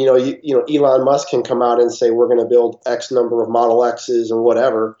 and Elon Musk can come out and say we're going to build X number of Model X's and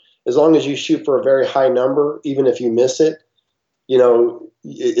whatever. As long as you shoot for a very high number, even if you miss it,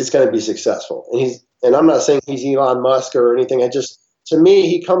 it's going to be successful. And And I'm not saying he's Elon Musk or anything. To me,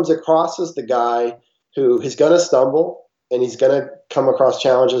 he comes across as the guy who is going to stumble and he's going to come across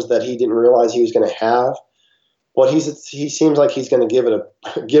challenges that he didn't realize he was going to have. But he seems like he's going to give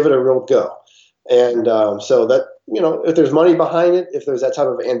it a real go. And so that, if there's money behind it, if there's that type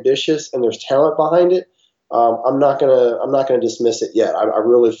of ambitious and there's talent behind it, I'm not gonna dismiss it yet. I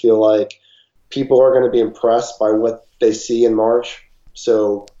really feel like people are going to be impressed by what they see in March.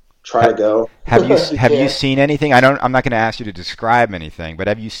 So try to go. Have you seen anything? I'm not going to ask you to describe anything, but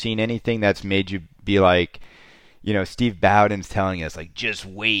have you seen anything that's made you be like, Steve Bowden's telling us like, just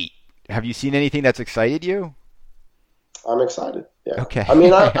wait. Have you seen anything that's excited you? I'm excited. Yeah. Okay. I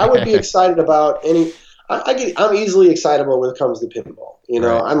mean, I would be excited about any. I'm easily excitable when it comes to pinball. Right,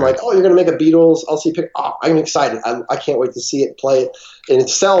 I'm right. like, oh, you're going to make a Beatles. I'll see. I'm excited. I can't wait to see it, play it, and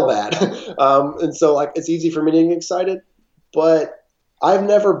sell that. And so, like, it's easy for me to get excited. But I've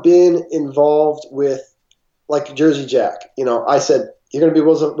never been involved with, like, Jersey Jack. I said, you're going to be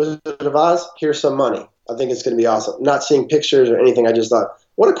Wizard of Oz? Here's some money. I think it's going to be awesome. Not seeing pictures or anything. I just thought,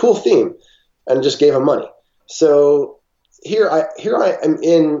 what a cool theme, and just gave him money. So here I am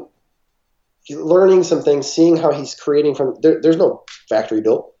in learning some things, seeing how he's creating from there's no factory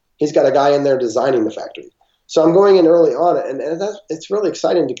built. He's got a guy in there designing the factory. So I'm going in early on, and it's really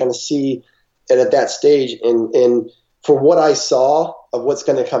exciting to kind of see it at that stage. And for what I saw of what's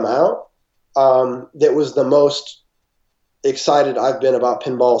going to come out, that was the most excited I've been about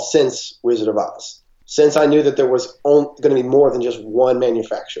pinball since Wizard of Oz. Since I knew that there was going to be more than just one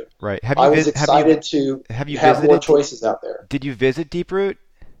manufacturer. Right. I was excited to have more choices out there. Did you visit Deeproot?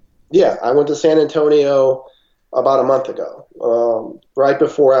 Yeah, I went to San Antonio about a month ago, right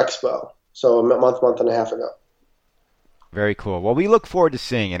before Expo. So a month and a half ago. Very cool. Well, we look forward to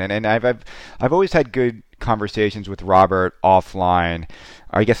seeing it, and I've always had good conversations with Robert offline,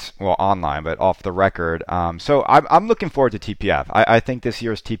 I guess, well, online, but off the record. So I'm looking forward to TPF. I think this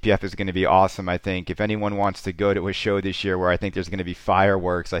year's TPF is going to be awesome. I think if anyone wants to go to a show this year where I think there's going to be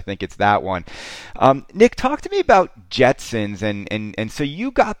fireworks, I think it's that one. Nick, talk to me about Jetsons, and so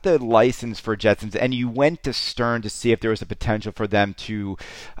you got the license for Jetsons, and you went to Stern to see if there was a potential for them to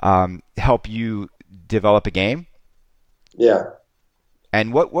help you develop a game. Yeah.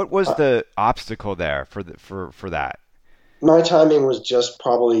 And what was the obstacle there for that? My timing was just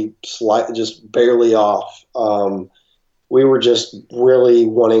probably just barely off. We were just really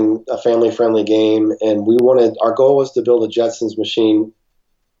wanting a family-friendly game, and our goal was to build a Jetsons machine,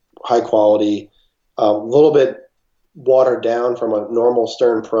 high quality, a little bit watered down from a normal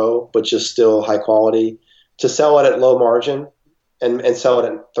Stern Pro, but just still high quality, to sell it at low margin and sell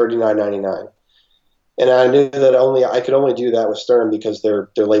it at $39.99. And I knew that I could only do that with Stern because their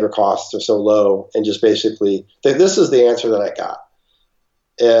labor costs are so low. And just basically, this is the answer that I got.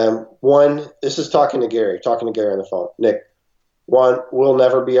 One, this is talking to Gary on the phone. Nick, one, we'll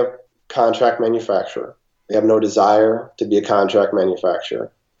never be a contract manufacturer. We have no desire to be a contract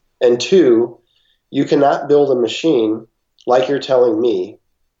manufacturer. And two, you cannot build a machine like you're telling me,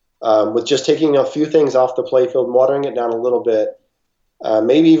 with just taking a few things off the playfield, watering it down a little bit,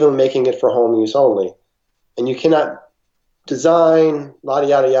 maybe even making it for home use only. And you cannot design, yada,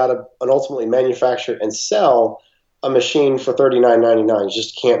 yada, yada, and ultimately manufacture and sell a machine for $39.99. It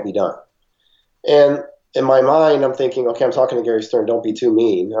just can't be done. And in my mind, I'm thinking, okay, I'm talking to Gary Stern. Don't be too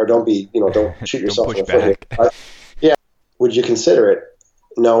mean, or don't shoot yourself in the foot here. Yeah. Would you consider it?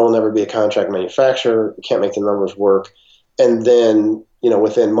 No, we'll never be a contract manufacturer. We can't make the numbers work. And then,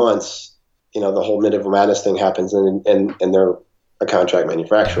 within months, the whole Medieval Madness thing happens, and they're a contract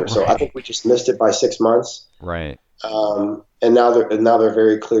manufacturer. So I think we just missed it by 6 months. Right. And now they're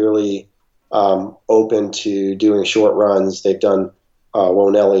very clearly open to doing short runs. They've done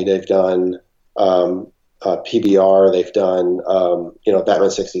Wonelli, they've done PBR, they've done Batman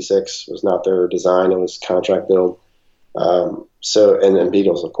 66 was not their design, it was contract build. And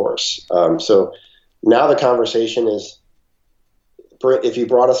Beatles, of course. So now the conversation is, if you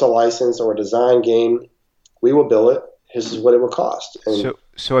brought us a license or a design game, we will bill it. This is what it will cost. And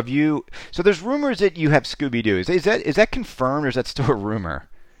so there's rumors that you have Scooby-Doo. Is that confirmed, or is that still a rumor?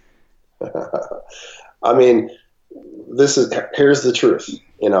 I mean, here's the truth.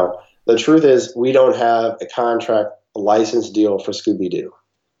 The truth is we don't have a license deal for Scooby-Doo.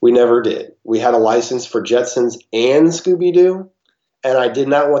 We never did. We had a license for Jetsons and Scooby-Doo, and I did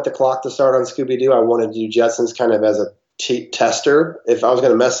not want the clock to start on Scooby-Doo. I wanted to do Jetsons kind of as a tester. If I was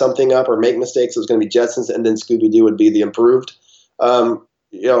going to mess something up or make mistakes, it was going to be Jetsons, and then Scooby-Doo would be the improved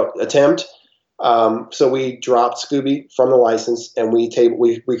attempt. So we dropped Scooby from the license, and we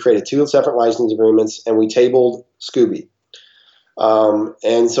created 2 separate license agreements, and we tabled Scooby.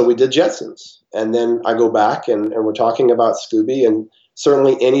 And so we did Jetsons. and then I go back and we're talking about Scooby, and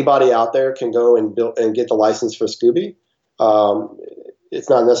certainly anybody out there can go and build and get the license for Scooby. Um, it's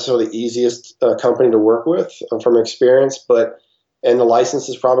not necessarily the easiest company to work with from experience, and the license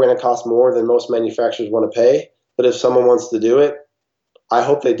is probably going to cost more than most manufacturers want to pay. But if someone wants to do it, I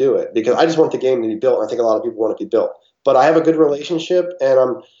hope they do it, because I just want the game to be built. I think a lot of people want it to be built, but I have a good relationship, and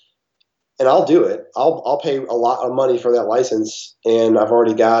I'll do it. I'll pay a lot of money for that license, and I've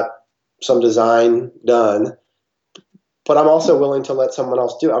already got some design done. But I'm also willing to let someone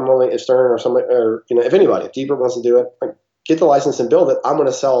else do it. I'm willing, if Stern or somebody, or if anybody, if Deeper wants to do it, like, get the license and build it. I'm going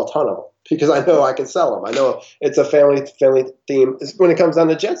to sell a ton of them because I know I can sell them. I know it's a family theme. When it comes down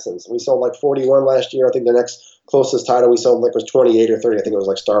to Jetsons, we sold like 41 last year. I think the next closest title we sold like was 28 or 30. I think it was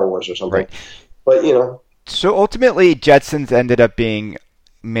like Star Wars or something. Right. But So ultimately, Jetsons ended up being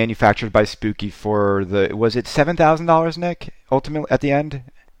manufactured by Spooky for was it $7,000, Nick? Ultimately, at the end.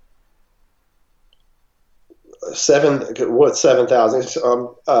 7,000.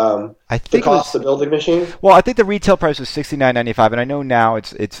 I The think cost of building machine. Well, I think the retail price was $69.95, and I know now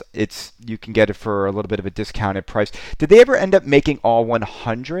it's you can get it for a little bit of a discounted price. Did they ever end up making all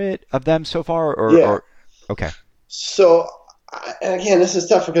 100 of them so far, Yeah. or okay? So, and again, this is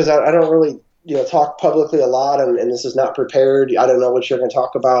tough because I don't really talk publicly a lot, and this is not prepared. I don't know what you're going to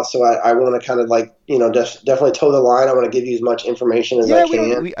talk about, so I want to kind of like definitely toe the line. I want to give you as much information as I Yeah,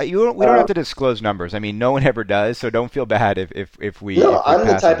 can. we don't have to disclose numbers. I mean, no one ever does, so don't feel bad if we No, if we I'm the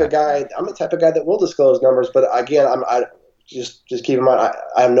pass on type of that. guy. I'm the type of guy that will disclose numbers, but again, I just keep in mind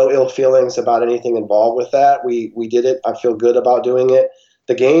I have no ill feelings about anything involved with that. We did it. I feel good about doing it.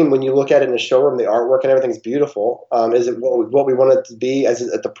 The game, when you look at it in the showroom, the artwork and everything's beautiful. Is it what we want it to be? Is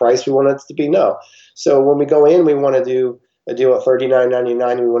it at the price we want it to be? No. So when we go in, we want to do a deal at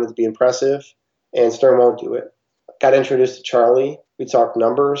 $39.99. We want it to be impressive, and Stern won't do it. Got introduced to Charlie. We talked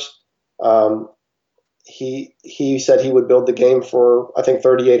numbers. Um, he said he would build the game for I think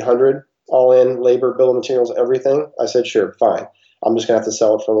 3,800 all in, labor, bill of materials, everything. I said sure, fine. I'm just gonna have to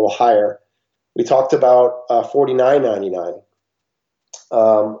sell it for a little higher. We talked about 49.99.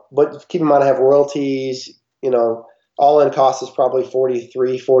 But keep in mind, I have royalties. All in cost is probably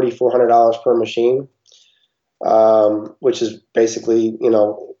 $4,400 per machine, which is basically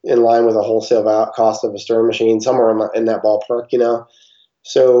in line with a wholesale cost of a Stern machine, somewhere in that ballpark.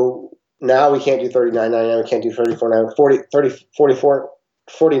 So now we can't do $39.99. We can't do $34.99.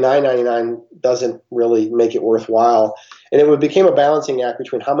 49.99 doesn't really make it worthwhile, and it became a balancing act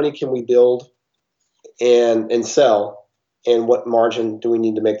between how many can we build and sell, and what margin do we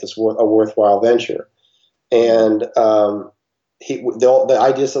need to make this a worthwhile venture. And the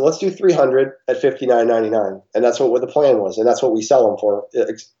idea said, let's do 300 at $59.99, and that's what the plan was, and that's what we sell them for.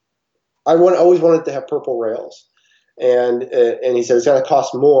 I always wanted to have purple rails. And he said, it's going to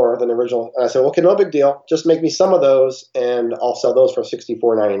cost more than the original. And I said, okay, no big deal. Just make me some of those, and I'll sell those for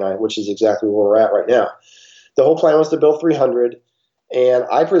 $64.99, which is exactly where we're at right now. The whole plan was to build 300, and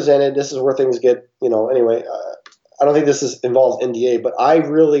I presented, this is where things get, anyway, I don't think involves NDA, but I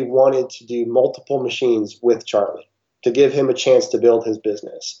really wanted to do multiple machines with Charlie to give him a chance to build his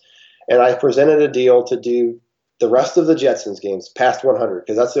business. And I presented a deal to do the rest of the Jetsons games past 100,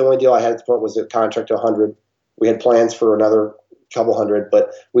 because that's the only deal I had at the point was the contract to 100. We had plans for another couple hundred,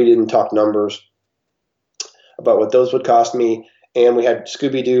 but we didn't talk numbers about what those would cost me. And we had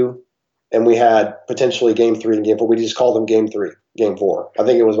Scooby-Doo, and we had potentially Game 3 and Game 4. We just called them Game 3, Game 4. I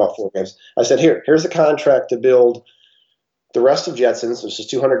think it was about 4 games. I said, here's the contract to build the rest of Jetsons, which is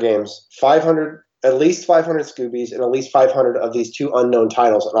 200 games, 500, at least 500 Scoobies, and at least 500 of these 2 unknown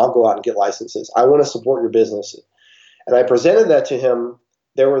titles, and I'll go out and get licenses. I want to support your business. And I presented that to him.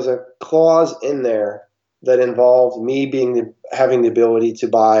 There was a clause in there that involved me having the ability to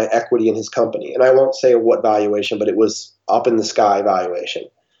buy equity in his company. And I won't say what valuation, but it was up in the sky valuation.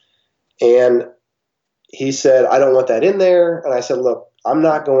 And he said, I don't want that in there. And I said, look, I'm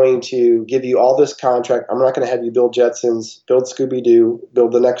not going to give you all this contract. I'm not going to have you build Jetsons, build Scooby-Doo,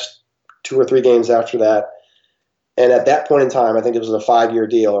 build the next 2 or 3 games after that. And at that point in time, I think it was a 5-year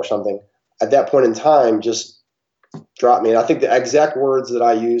deal or something. At that point in time, just drop me. And I think the exact words that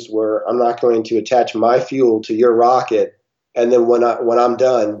I used were, I'm not going to attach my fuel to your rocket, and then when I'm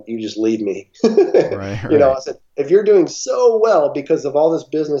done, you just leave me. Right. I said, if you're doing so well because of all this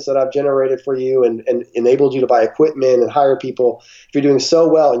business that I've generated for you and enabled you to buy equipment and hire people, if you're doing so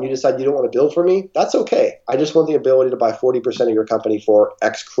well and you decide you don't want to build for me, that's okay. I just want the ability to buy 40% of your company for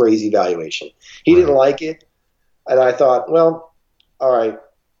X crazy valuation. He didn't like it, and I thought, well, all right,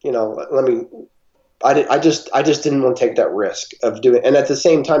 let me. I just didn't want to take that risk of doing, and at the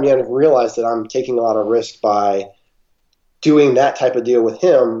same time, you have to realize that I'm taking a lot of risk by doing that type of deal with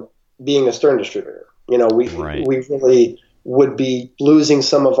him, being a Stern distributor. You know, Right. we really would be losing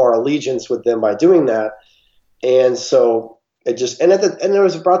some of our allegiance with them by doing that. And so it just and there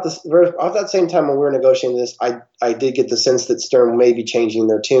was about this at that same time when we were negotiating this, I did get the sense that Stern may be changing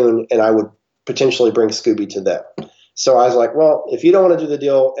their tune, and I would potentially bring Scooby to them. So I was like, well, if you don't want to do the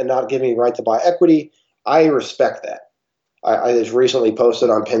deal and not give me the right to buy equity, I respect that. I just recently posted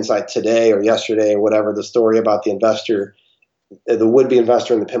on Pinside today or yesterday or whatever the story about the investor, the would-be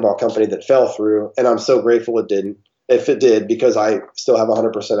investor in the pinball company that fell through, and I'm so grateful it didn't. If it did, because I still have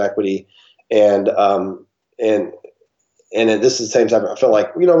 100% equity, and and at this is the same time I feel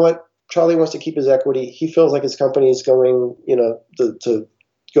like, you know what, Charlie wants to keep his equity. He feels like his company is going, to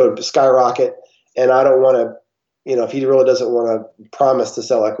go to skyrocket, and I don't want to. If he really doesn't want to promise to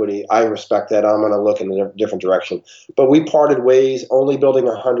sell equity, I respect that. I'm going to look in a different direction. But we parted ways, only building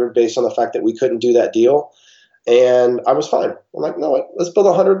 100 based on the fact that we couldn't do that deal. And I was fine. I'm like, no, let's build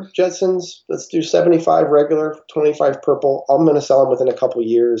 100 Jetsons. Let's do 75 regular, 25 purple. I'm going to sell them within a couple of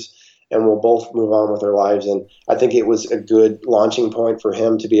years, and we'll both move on with our lives. And I think it was a good launching point for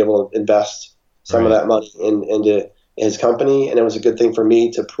him to be able to invest some of Right. that money into his company. And it was a good thing for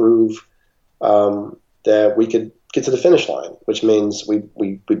me to prove that we could get to the finish line, which means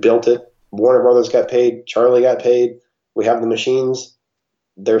we built it. Warner Brothers got paid. Charlie got paid. We have the machines.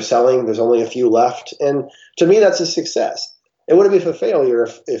 They're selling. There's only a few left. And to me, that's a success. It would have been a failure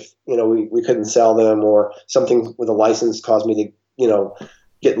if we couldn't sell them, or something with a license caused me to,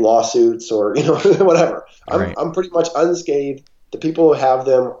 get lawsuits, or, whatever. Right. I'm pretty much unscathed. The people who have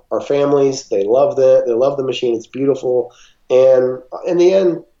them are families. They love them. They love the machine. It's beautiful. And in the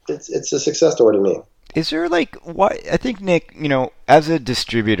end, it's a success story to me. Is there like what I think, Nick, as a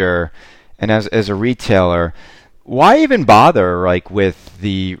distributor and as a retailer, why even bother like with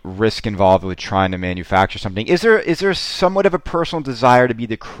the risk involved with trying to manufacture something? Is there somewhat of a personal desire to be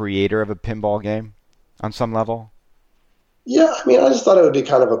the creator of a pinball game on some level? Yeah, I mean, I just thought it would be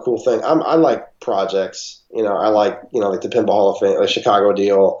kind of a cool thing. I like projects. I like, like the Pinball Hall of Fame, the Chicago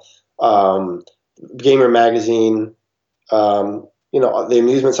deal, um, Gamer Magazine, the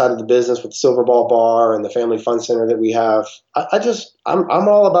amusement side of the business with the Silver Ball Bar and the Family Fun Center that we have. I'm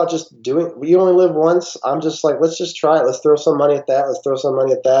all about just doing. You only live once. I'm just like, let's just try it. Let's throw some money at that. Let's throw some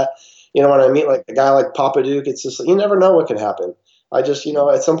money at that. When I meet like a guy like Papa Duke, it's just, you never know what can happen. I just,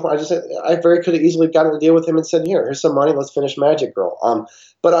 at some point, I very could have easily gotten a deal with him and said, here's some money. Let's finish Magic Girl.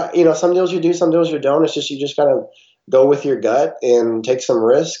 But some deals you do, some deals you don't. It's just, you just gotta go with your gut and take some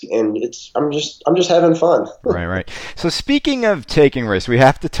risk. And I'm just having fun. Right, right. So speaking of taking risks, we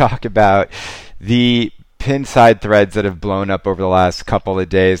have to talk about the pinside threads that have blown up over the last couple of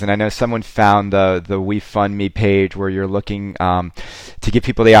days. And I know someone found the WeFundMe page where you're looking to give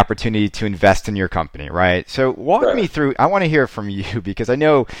people the opportunity to invest in your company, right? So walk me Right. through. I want to hear from you because I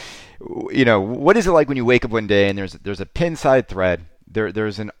know, what is it like when you wake up one day and there's a pinside thread,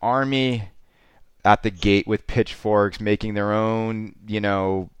 there's an army at the gate with pitchforks making their own,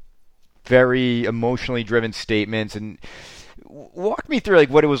 very emotionally driven statements, and walk me through like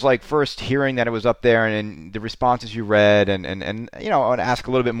what it was like first hearing that it was up there, and the responses you read, and I want to ask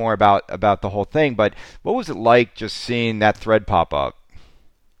a little bit more about the whole thing, but what was it like just seeing that thread pop up?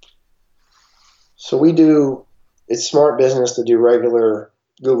 So it's smart business to do regular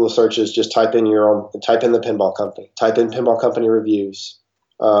Google searches. Just type in the pinball company, type in pinball company reviews,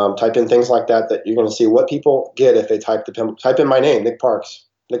 type in things like that you're going to see what people get if they type in my name, Nick Parks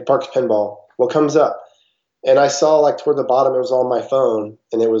Pinball. What comes up? And I saw like toward the bottom, it was on my phone,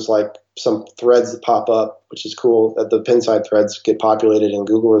 and it was like some threads that pop up, which is cool that the pinside threads get populated in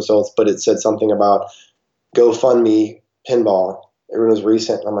Google results, but it said something about GoFundMe pinball. It was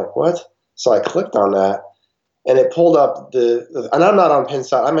recent. I'm like, what? So I clicked on that, and it pulled up and I'm not on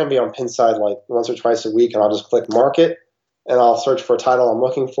Pinside. I'm maybe on Pinside like once or twice a week, and I'll just click market, and I'll search for a title I'm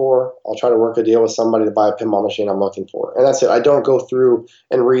looking for. I'll try to work a deal with somebody to buy a pinball machine I'm looking for, and that's it. I don't go through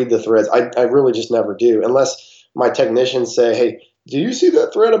and read the threads. I really just never do, unless my technicians say, hey, do you see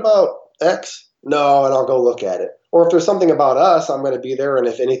that thread about X? No, and I'll go look at it. Or if there's something about us, I'm going to be there, and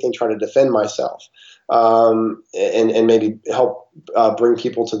if anything, try to defend myself, and maybe help bring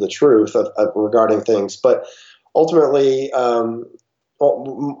people to the truth regarding things. But ultimately,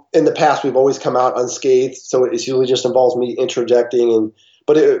 well, in the past, we've always come out unscathed, so it usually just involves me interjecting.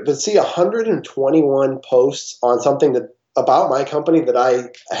 But see 121 posts on something that about my company that I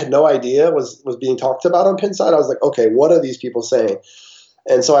had no idea was being talked about on Pinside. I was like, okay, what are these people saying?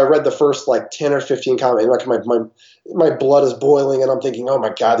 And so I read the first like 10 or 15 comments. Like my blood is boiling, and I'm thinking, oh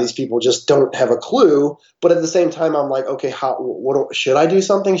my God, these people just don't have a clue. But at the same time, I'm like, okay, should I do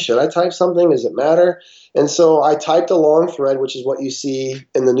something? Should I type something? Does it matter? And so I typed a long thread, which is what you see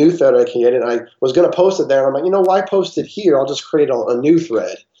in the new thread I created. And I was going to post it there. And I'm like, why post it here? I'll just create a new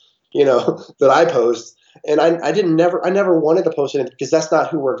thread, that I post. And I never wanted to post it because that's not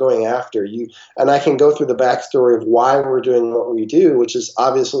who we're going after. And I can go through the backstory of why we're doing what we do, which is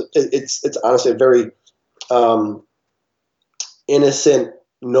obviously it's honestly a very innocent,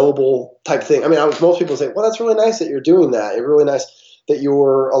 noble type thing. I mean, most people say, well, that's really nice that you're doing that. It's really nice that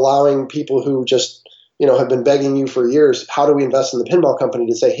you're allowing people who just have been begging you for years, how do we invest in the pinball company,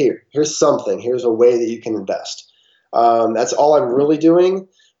 to say, here's something, here's a way that you can invest. That's all I'm really doing.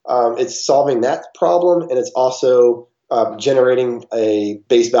 It's solving that problem, and it's also generating a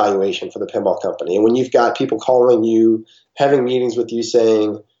base valuation for the pinball company. And when you've got people calling you, having meetings with you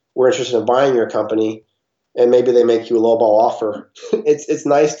saying, we're interested in buying your company, and maybe they make you a lowball offer, it's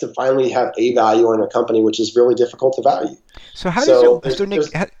nice to finally have a value on your company, which is really difficult to value. So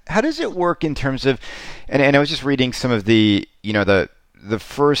Nick, how does it work in terms of, and I was just reading some of the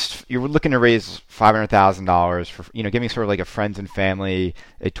first, you were looking to raise $500,000 for, giving sort of like a friends and family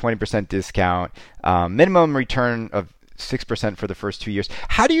a 20% discount, minimum return of 6% for the first 2 years.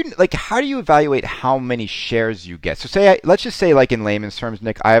 How do you evaluate how many shares you get? So let's just say, like in layman's terms,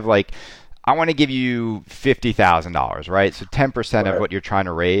 Nick, I want to give you $50,000, right? So 10% of what you're trying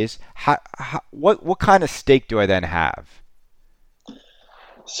to raise. What kind of stake do I then have?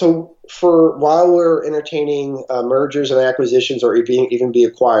 So while we're entertaining mergers and acquisitions, or even be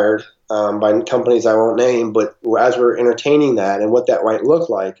acquired by companies I won't name, but as we're entertaining that and what that might look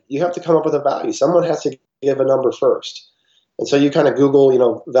like, you have to come up with a value. Someone has to give a number first. And so you kind of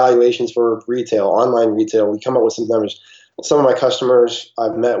Google, valuations for retail, online retail. We come up with some numbers. Some of my customers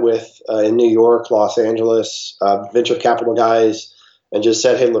I've met with in New York, Los Angeles, venture capital guys, and just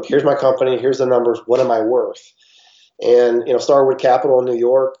said, hey, look, here's my company. Here's the numbers. What am I worth? And, Starwood Capital in New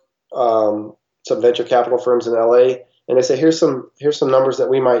York, some venture capital firms in LA, and they say, here's some numbers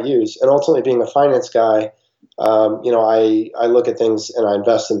that we might use. And ultimately, being a finance guy, I look at things and I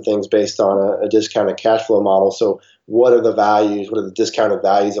invest in things based on a discounted cash flow model. So what are the values? What are the discounted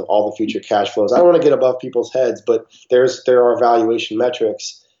values of all the future cash flows? I don't want to get above people's heads, but there are valuation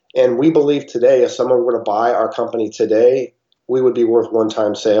metrics. And we believe today, if someone were to buy our company today, we would be worth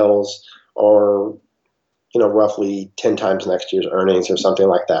one-time sales, or roughly 10 times next year's earnings, or something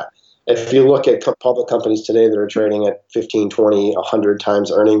like that. If you look at public companies today that are trading at 15, 20, 100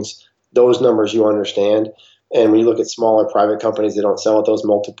 times earnings, those numbers you understand. And when you look at smaller private companies, they don't sell at those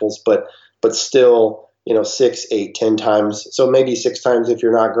multiples, but still, 6, 8, 10 times. So maybe 6 times if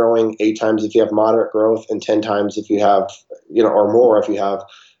you're not growing, 8 times if you have moderate growth, and 10 times if you have, or more if you have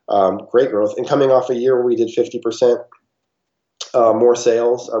great growth. And coming off a year where we did 50% more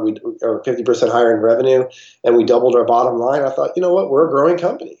sales, or 50% higher in revenue, and we doubled our bottom line, I thought, we're a growing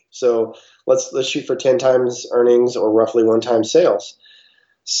company. So let's shoot for 10 times earnings, or roughly 1 time sales.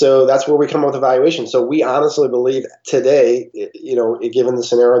 So that's where we come up with a valuation. So we honestly believe today, given the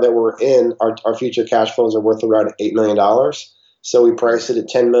scenario that we're in, our future cash flows are worth around $8 million. So we priced it at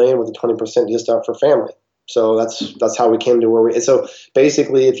 $10 million with a 20% discount for family. So that's how we came to where we. And so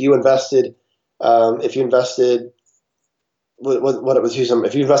basically, if you invested if you invested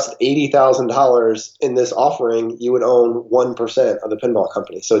 $80,000 in this offering, you would own 1% of the pinball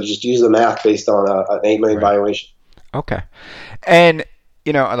company. So just use the math based on an $8 million valuation. Okay, and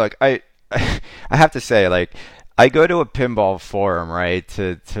look, I have to say, like, I go to a pinball forum, right,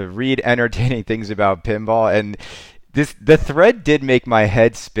 to read entertaining things about pinball, and the thread did make my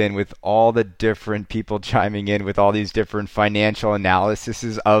head spin with all the different people chiming in with all these different financial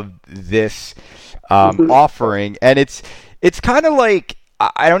analyses of this offering, and it's kind of like,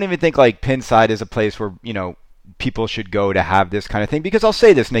 I don't even think like Pinside is a place where people should go to have this kind of thing, because I'll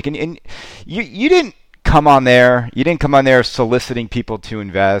say this, Nick, and you didn't come on there soliciting people to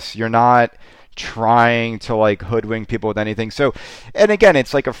invest. You're not trying to like hoodwink people with anything. So, and again,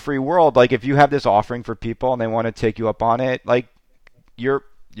 it's like a free world. Like, if you have this offering for people and they want to take you up on it, like, you're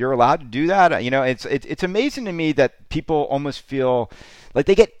allowed to do that. It's amazing to me that people almost feel like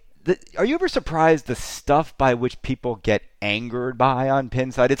they get. Are you ever surprised the stuff by which people get angered by on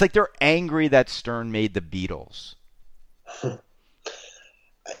Pinside? It's like they're angry that Stern made the Beatles.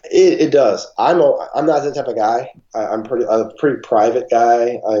 It does. I'm not that type of guy. I'm a pretty private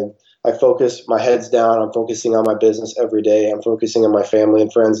guy. I focus, my head's down. I'm focusing on my business every day. I'm focusing on my family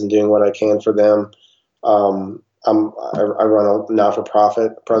and friends and doing what I can for them. I run a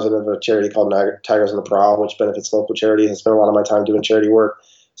not-for-profit, president of a charity called Tigers in the Prowl, which benefits local charities. I spend a lot of my time doing charity work.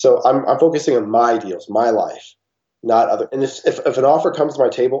 So I'm focusing on my deals, my life, not other. And if an offer comes to my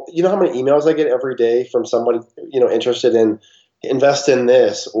table, you know how many emails I get every day from somebody, interested in invest in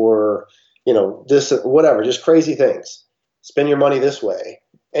this or, this, whatever, just crazy things. Spend your money this way.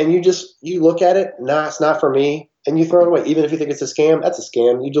 And you look at it, nah, it's not for me. And you throw it away. Even if you think it's a scam, that's a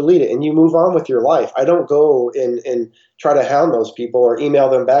scam. You delete it and you move on with your life. I don't go and try to hound those people or email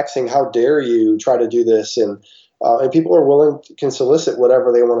them back saying, how dare you try to do this? And people are can solicit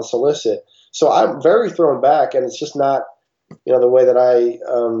whatever they want to solicit. So I'm very thrown back, and it's just not, the way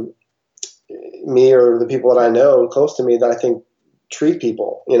that me or the people that I know close to me that I think treat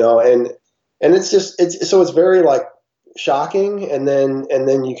people, and it's very like shocking, and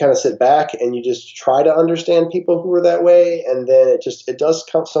then you kind of sit back and you just try to understand people who are that way, and then it does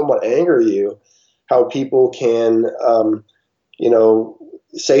somewhat anger you how people can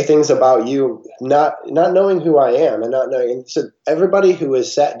say things about you not knowing who I am and not knowing. And so everybody who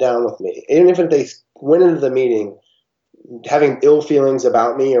has sat down with me, even if they went into the meeting having ill feelings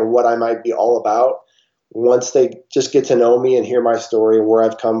about me or what I might be all about, once they just get to know me and hear my story, where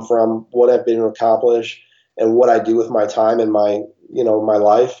I've come from, what I've been to accomplish, and what I do with my time and my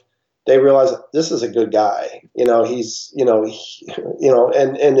life, they realize this is a good guy. He's, and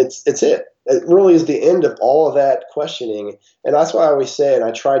it's it. It really is the end of all of that questioning. And that's why I always say, and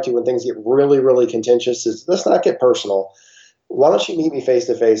I try to, when things get really, really contentious, is let's not get personal. Why don't you meet me face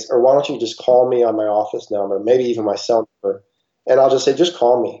to face, or why don't you just call me on my office number, maybe even my cell number, and I'll just say, just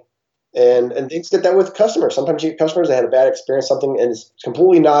call me. And things get that with customers. Sometimes you get customers that had a bad experience, something, and it's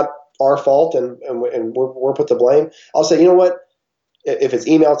completely not our fault, and we're put to blame. I'll say, you know what? If it's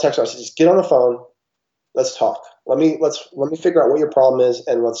email, text, I say, just get on the phone. Let's talk. Let me figure out what your problem is,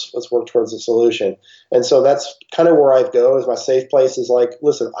 and let's work towards a solution. And so that's kind of where I go. Is my safe place is like,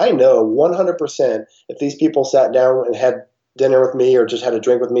 listen, I know 100% if these people sat down and had dinner with me, or just had a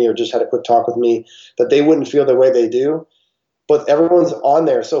drink with me, or just had a quick talk with me, that they wouldn't feel the way they do. But everyone's on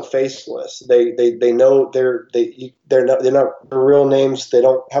there so faceless. They know they're not their real names. They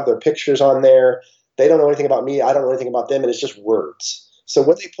don't have their pictures on there. They don't know anything about me. I don't know anything about them, and it's just words. So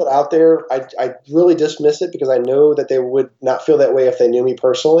what they put out there, I really dismiss it because I know that they would not feel that way if they knew me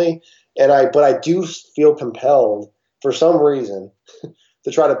personally. But I do feel compelled for some reason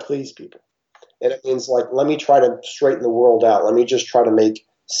to try to please people. And it means like, let me try to straighten the world out. Let me just try to make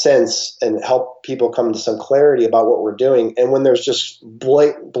sense and help people come to some clarity about what we're doing. And when there's just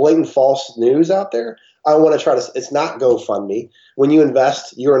blatant false news out there, I want to try to, it's not GoFundMe. When you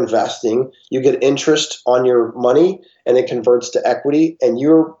invest, you're investing, you get interest on your money, and it converts to equity, and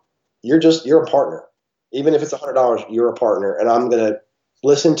you're a partner. Even if it's $100, you're a partner, and I'm going to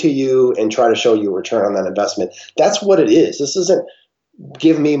listen to you and try to show you a return on that investment. That's what it is. This isn't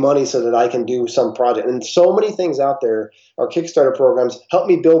give me money so that I can do some project. And so many things out there are Kickstarter programs. Help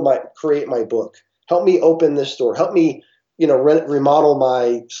me create my book. Help me open this store. Help me, remodel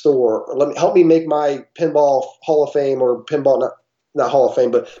my store. Help me make my pinball Hall of Fame, or pinball, not Hall of Fame,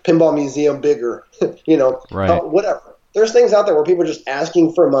 but pinball museum bigger, Right. Whatever. There's things out there where people are just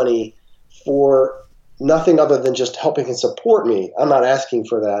asking for money for nothing other than just helping and support me. I'm not asking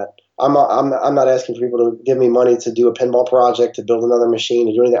for that. I'm not asking for people to give me money to do a pinball project, to build another machine,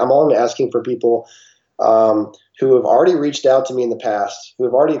 to do anything. I'm only asking for people who have already reached out to me in the past, who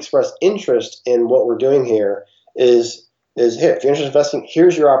have already expressed interest in what we're doing here. Is here. If you're interested in investing,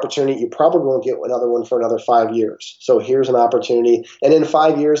 here's your opportunity. You probably won't get another one for another 5 years. So here's an opportunity. And in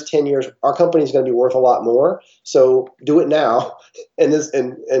 5 years, 10 years, our company is going to be worth a lot more. So do it now. And that's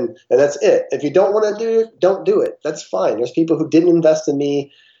it. If you don't want to do it, don't do it. That's fine. There's people who didn't invest in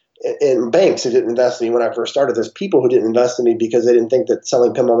me, in banks who didn't invest in me when I first started. There's people who didn't invest in me because they didn't think that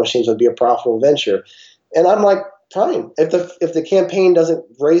selling pinball machines would be a profitable venture. And I'm like, fine. If the campaign doesn't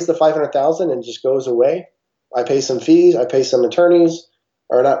raise the $500,000 and just goes away, I pay some fees. I pay some attorneys,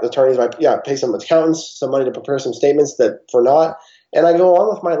 or not attorneys. I pay some accountants some money to prepare some statements for naught, and I go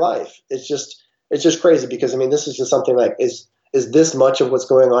on with my life. It's just crazy because this is just something like is this much of what's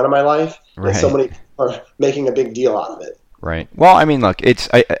going on in my life, Right. and so many are making a big deal out of it. Right. Well, look,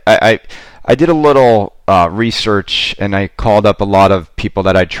 I did a little research, and I called up a lot of people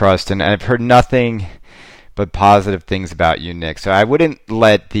that I trust, and I've heard nothing but positive things about you, Nick. So I wouldn't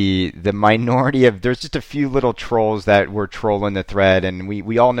let the minority of, there's just a few little trolls that were trolling the thread, and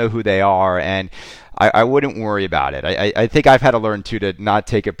we all know who they are, and I wouldn't worry about it. I think I've had to learn too to not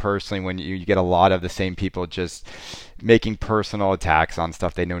take it personally when you get a lot of the same people just making personal attacks on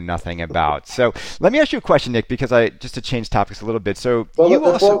stuff they know nothing about. So let me ask you a question, Nick, because just to change topics a little bit. So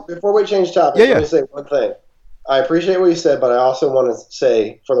before we change topics, let me say one thing. I appreciate what you said, but I also want to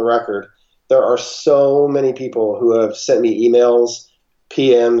say, for the record, there are so many people who have sent me emails,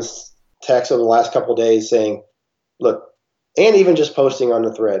 PMs, texts over the last couple of days saying, "Look," and even just posting on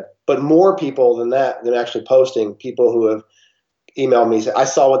the thread, but more people than that than actually posting. People who have emailed me, say, "I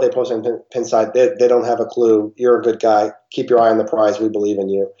saw what they posted on Pinside. They don't have a clue. You're a good guy. Keep your eye on the prize. We believe in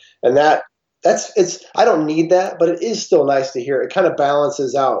you." And that's it's. I don't need that, but it is still nice to hear. It kind of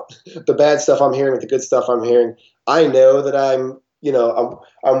balances out the bad stuff I'm hearing with the good stuff I'm hearing. I know that I'm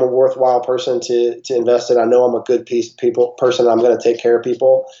a worthwhile person to invest in. I know I'm a good person. I'm going to take care of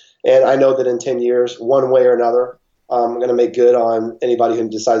people, and I know that in 10 years, one way or another, I'm going to make good on anybody who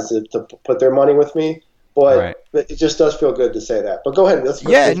decides to put their money with me. Right. But it just does feel good to say that. But go ahead. Let's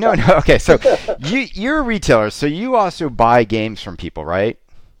Yeah, finish. no, no. Okay, so you're a retailer, so you also buy games from people, right?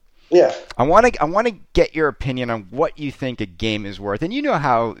 Yeah. I want to get your opinion on what you think a game is worth, and you know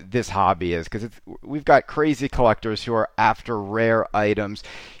how this hobby is because we've got crazy collectors who are after rare items.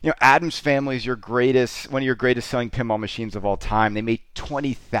 You know, Adam's Family is one of your greatest selling pinball machines of all time. They made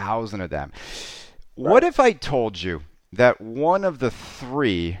 20,000 of them. What Right. if I told you that one of the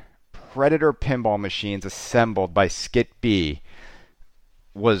three Predator pinball machines assembled by Skit B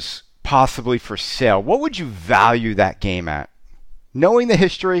was possibly for sale? What would you value that game at? Knowing the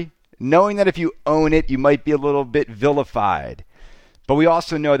history, knowing that if you own it, you might be a little bit vilified. But we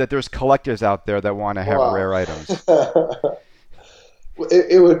also know that there's collectors out there that want to have Wow. rare items.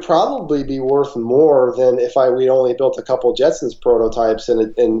 It would probably be worth more than if we'd only built a couple Jetsons prototypes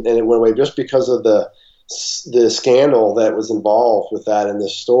and it went away just because of the scandal that was involved with that in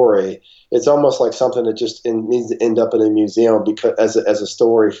this story. It's almost like something that just needs to end up in a museum because as a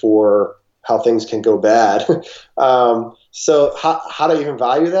story for how things can go bad. So how do you even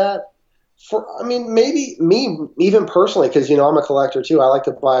value that? I mean, maybe me even personally, because I'm a collector too. I like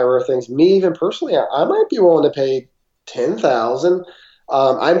to buy rare things. Me even personally, I might be willing to pay 10,000.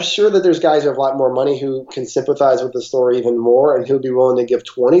 I'm sure that there's guys who have a lot more money who can sympathize with the story even more, and who'll be willing to give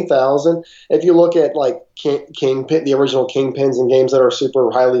 20,000. If you look at like Kingpin, the original Kingpins and games that are super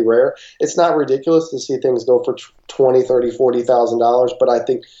highly rare, it's not ridiculous to see things go for 20, 30, $40,000. But I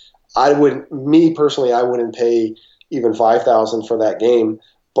think me personally, I wouldn't pay even 5,000 for that game.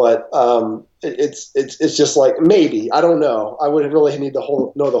 But it's just like maybe I don't know. I would really need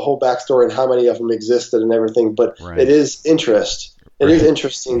to know the whole backstory and how many of them existed and everything. But it Right. is interest. It is Right.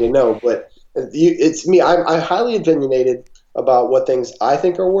 interesting to know. But it's me. I'm highly opinionated about what things I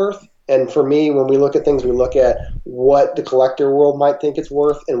think are worth. And for me, when we look at things, we look at what the collector world might think it's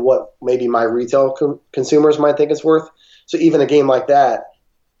worth and what maybe my retail consumers might think it's worth. So even a game like that,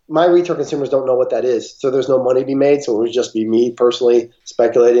 my retail consumers don't know what that is. So there's no money to be made. So it would just be me personally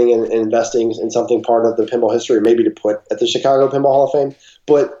speculating and investing in something part of the pinball history, maybe to put at the Chicago Pinball Hall of Fame.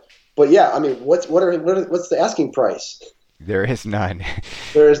 But yeah, I mean, what's the asking price? There is none.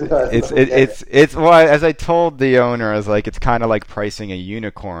 There is none. Okay. It's well, as I told the owner, I was like, it's kind of like pricing a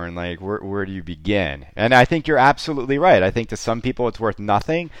unicorn. Like, where do you begin? And I think you're absolutely right. I think to some people it's worth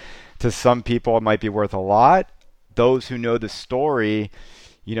nothing. To some people it might be worth a lot. Those who know the story,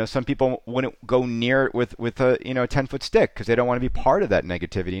 some people wouldn't go near it with a 10-foot stick because they don't want to be part of that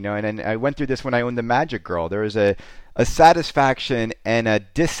negativity. And I went through this when I owned the Magic Girl. There was a satisfaction and a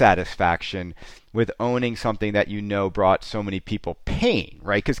dissatisfaction with owning something that brought so many people pain,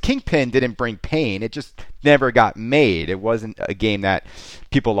 right? Because Kingpin didn't bring pain; it just never got made. It wasn't a game that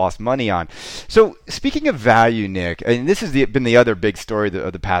people lost money on. So speaking of value, Nick, and this has been the other big story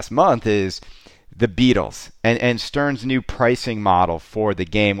of the past month is the Beatles and Stern's new pricing model for the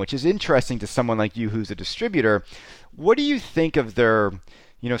game, which is interesting to someone like you who's a distributor. What do you think of their,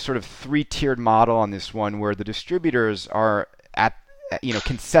 sort of three-tiered model on this one, where the distributors are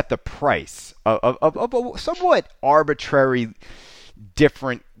can set the price of a somewhat arbitrary,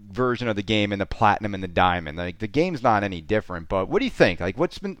 different version of the game in the platinum and the diamond? Like the game's not any different, but what do you think? Like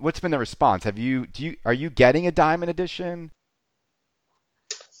what's been the response? Are you getting a diamond edition?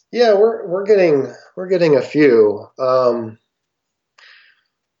 Yeah, we're getting a few. Oh,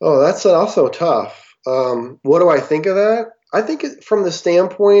 that's also tough. What do I think of that? I think from the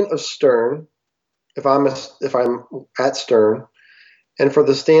standpoint of Stern, if I'm at Stern, and for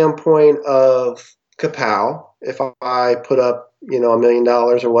the standpoint of Kapow, if I put up $1 million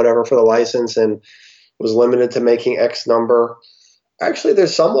or whatever for the license and was limited to making X number, actually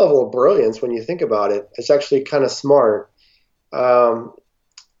there's some level of brilliance when you think about it. It's actually kind of smart. Um,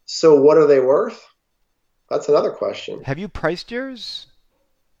 so what are they worth? That's another question. Have you priced yours?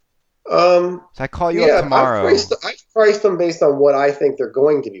 So I call you up Yeah, tomorrow. I've priced them based on what I think they're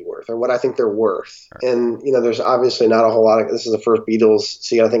going to be worth or what I think they're worth. And there's obviously not a whole lot of. This is the first Beatles,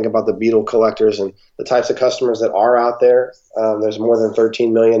 so you got to think about the Beatle collectors and the types of customers that are out there. There's more than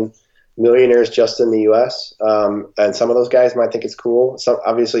 13 million millionaires just in the U.S. And some of those guys might think it's cool. Some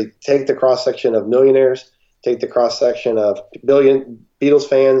obviously take the cross section of millionaires, take the cross section of billion Beatles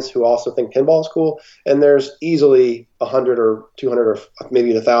fans who also think pinball is cool, and there's easily 100 or 200 or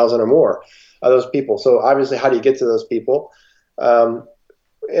maybe 1,000 or more of those people. So obviously, how do you get to those people? Um,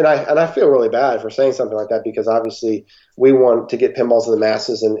 and I feel really bad for saying something like that because obviously we want to get pinballs to the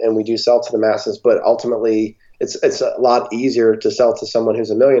masses and we do sell to the masses, but ultimately it's a lot easier to sell to someone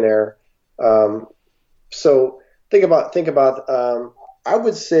who's a millionaire. Um, so think about. I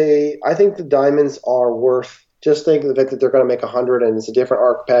would say I think the diamonds are worth. Just think of the fact that they're going to make 100 and it's a different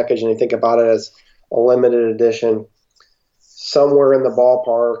art package, and you think about it as a limited edition, somewhere in the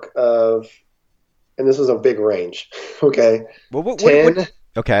ballpark of, and this is a big range. Okay, Well, what 10.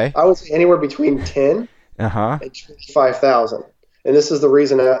 okay. I would say anywhere between 10 Uh-huh. and 25,000. And this is the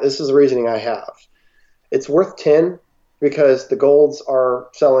reason. This is the reasoning I have. It's worth 10 because the golds are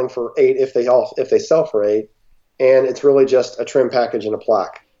selling for 8 if they sell for 8, and it's really just a trim package and a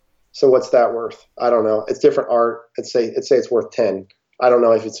plaque. So what's that worth? I don't know. It's different art. I'd say it's worth 10. I don't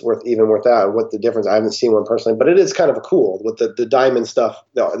know if it's worth that. What the difference? I haven't seen one personally, but it is kind of cool with the diamond stuff.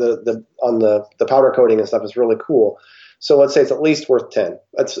 The on the powder coating and stuff is really cool. So let's say it's at least worth 10.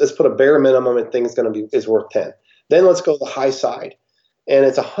 Let's put a bare minimum and things going to be is worth 10. Then let's go to the high side, and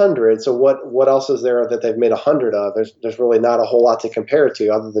it's 100. So what else is there that they've made 100 of? There's really not a whole lot to compare it to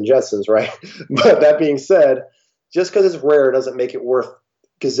other than Jetsons, right? But that being said, just because it's rare doesn't make it worth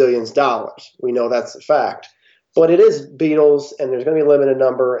gazillions dollars. We know that's a fact. But it is Beatles, and there's going to be a limited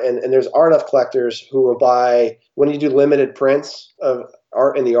number, and there's enough collectors who will buy when you do limited prints of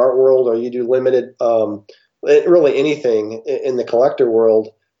art in the art world, or you do limited, really anything in the collector world,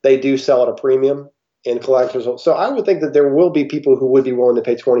 they do sell at a premium in collectors. So I would think that there will be people who would be willing to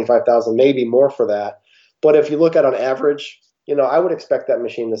pay 25,000, maybe more for that. But if you look at on average, I would expect that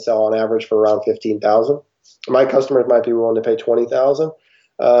machine to sell on average for around 15,000. My customers might be willing to pay 20,000.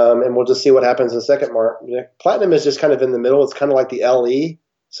 And we'll just see what happens in the second mark. Platinum is just kind of in the middle. It's kind of like the LE,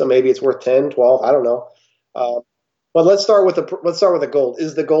 so maybe it's worth 10, 12. I don't know. But let's start with the gold.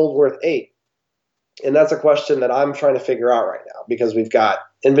 Is the gold worth 8? And that's a question that I'm trying to figure out right now because we've got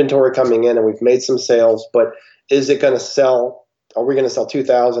inventory coming in and we've made some sales. But is it going to sell? Are we going to sell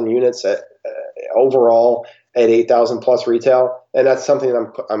 2,000 units overall at 8,000 plus retail? And that's something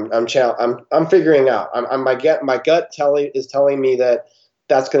that I'm figuring out. My gut is telling me that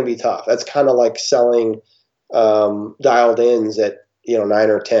that's going to be tough. That's kind of like selling dialed ins at 9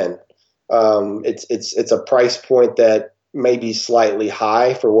 or 10. It's a price point that may be slightly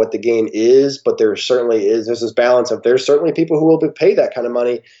high for what the game is, but there's this balance of there's certainly people who will pay that kind of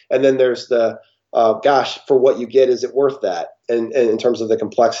money, and then there's the for what you get, is it worth that? And in terms of the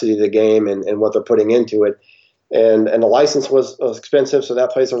complexity of the game and what they're putting into it. And the license was expensive, so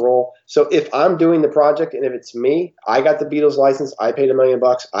that plays a role. So if I'm doing the project and if it's me, I got the Beatles license, I paid $1 million,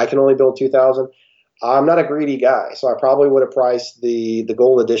 I can only build 2,000. I'm not a greedy guy, so I probably would have priced the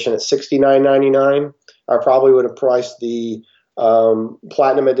gold edition at $69.99. I probably would have priced the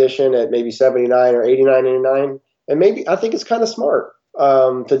platinum edition at maybe $79 or $89.99. And maybe I think it's kind of smart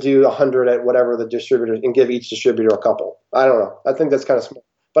to do 100 at whatever the distributor and give each distributor a couple. I don't know. I think that's kind of smart.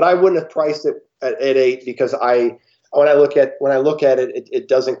 But I wouldn't have priced it at 8 because when I look at it, it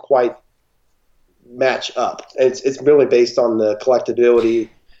doesn't quite match up. It's really based on the collectability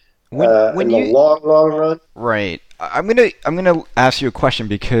When in the you long run. right, I'm gonna ask you a question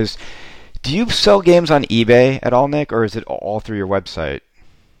because do you sell games on eBay at all, Nick, or is it all through your website?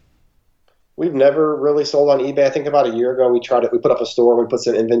 We've never really sold on eBay. I think about a year ago we put up a store, we put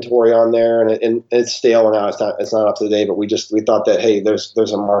some inventory on there, and it's stale now. It's not up to date. But we thought that, hey, there's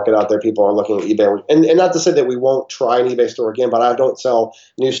a market out there. People are looking at eBay, and not to say that we won't try an eBay store again. But I don't sell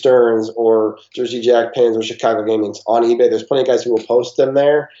New Stearns or Jersey Jack pins or Chicago Gamings on eBay. There's plenty of guys who will post them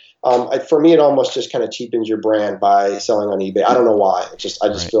there. For me, it almost just kind of cheapens your brand by selling on eBay. I don't know why. I just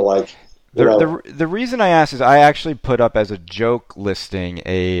Right. feel like The reason I asked is I actually put up as a joke listing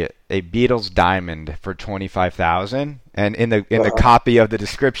a Beatles diamond for 25,000, and in the copy of the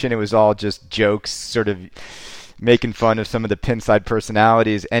description it was all just jokes, sort of making fun of some of the pinside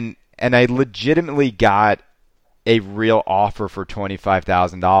personalities, and I legitimately got a real offer for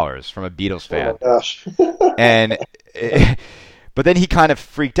 $25,000 from a Beatles oh my fan, gosh. and but then he kind of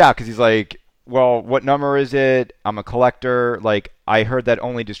freaked out because he's like, well, what number is it? I'm a collector. Like, I heard that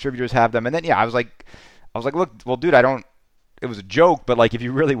only distributors have them. And then, yeah, I was like, look, well, dude, it was a joke, but like if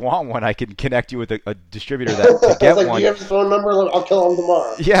you really want one, I can connect you with a distributor that to I was get like, do one. you have his phone number? I'll kill him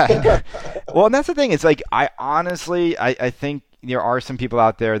tomorrow. Yeah. Well, and that's the thing. It's like I honestly, I think there are some people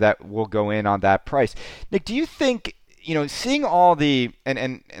out there that will go in on that price. Nick, do you think, seeing all the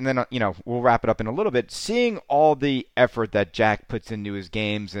and then we'll wrap it up in a little bit, seeing all the effort that Jack puts into his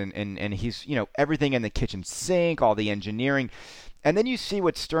games and he's, everything in the kitchen sink, all the engineering, and then you see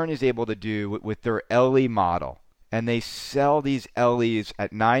what Stern is able to do with their LE model, and they sell these LEs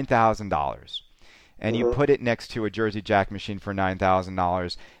at $9,000, and you Mm-hmm. put it next to a Jersey Jack machine for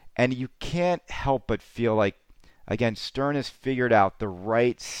 $9,000, and you can't help but feel like, again, Stern has figured out the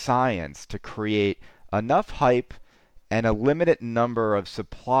right science to create enough hype and a limited number of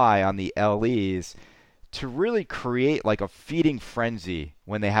supply on the LEs to really create like a feeding frenzy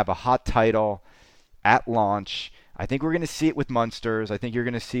when they have a hot title at launch. I think we're going to see it with Munsters. I think you're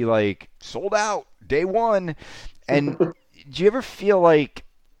going to see like sold out day one. And do you ever feel like,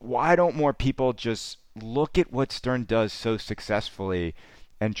 why don't more people just look at what Stern does so successfully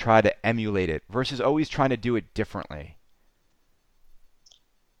and try to emulate it versus always trying to do it differently?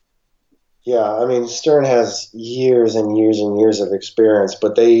 Yeah, I mean, Stern has years and years and years of experience,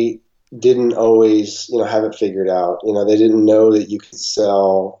 but they didn't always, have it figured out. They didn't know that you could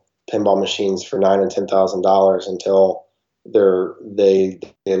sell pinball machines for $9,000 and $10,000 until they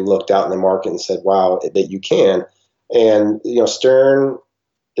looked out in the market and said, "Wow, that you can." And Stern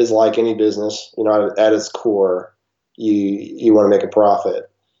is like any business. At its core, you want to make a profit,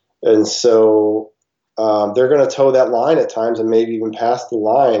 and so they're going to toe that line at times and maybe even pass the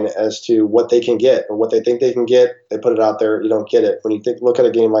line as to what they can get or what they think they can get. They put it out there, you don't get it. When you look at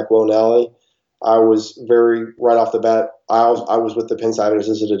a game like Will Nelly, I was very right off the bat. I was with the Pinsiders.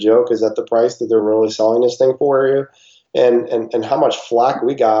 Is it a joke? Is that the price that they're really selling this thing for you? And how much flack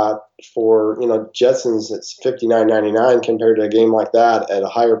we got for Jetsons it's $59.99 compared to a game like that at a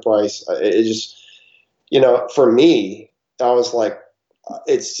higher price. It just for me, I was like,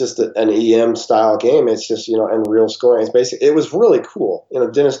 it's just an EM style game. It's just, and real scoring. It's basic. It was really cool.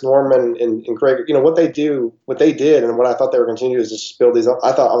 Dennis Norman and Craig, what they did, and what I thought they were continuing to do is just build these up.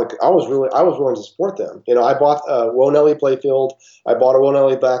 I was willing to support them. I bought a Wonelli playfield. I bought a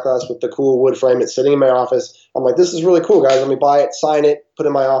Wonelli backlash with the cool wood frame. It's sitting in my office. I'm like, this is really cool, guys. Let me buy it, sign it, put it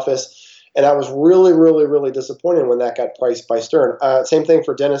in my office. And I was really, really, really disappointed when that got priced by Stern. Same thing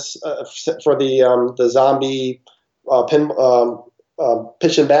for Dennis for the zombie pin.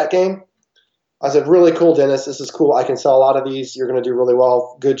 Pitch and bat game. I said, really cool, Dennis. This is cool. I can sell a lot of these. You're going to do really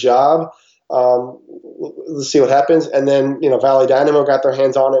well. Good job. Let's see what happens. And then, Valley Dynamo got their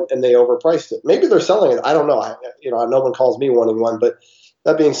hands on it and they overpriced it. Maybe they're selling it. I don't know. No one calls me wanting one. But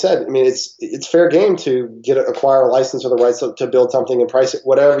that being said, I mean, it's fair game to acquire a license or the rights to build something and price it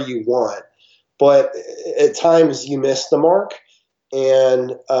whatever you want. But at times you miss the mark.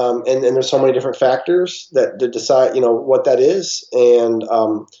 And there's so many different factors that decide what that is,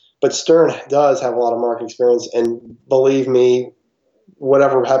 but Stern does have a lot of market experience, and believe me,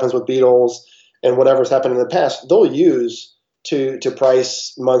 whatever happens with Beatles and whatever's happened in the past, they'll use to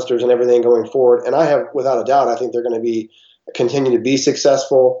price Munsters and everything going forward. And I have, without a doubt, I think they're going to continue to be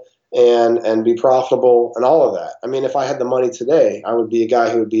successful and be profitable and all of that. I mean, if I had the money today, I would be a guy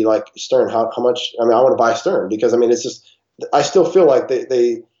who would be like, Stern, how much? I mean, I want to buy Stern because it's just. I still feel like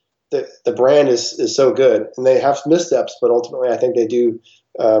the brand is so good, and they have missteps, but ultimately I think they do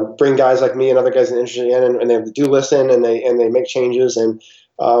bring guys like me and other guys interested in, and they do listen and they make changes, and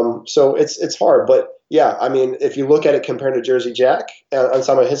so it's hard. But yeah, I mean, if you look at it compared to Jersey Jack on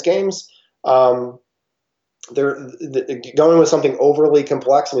some of his games, they're going with something overly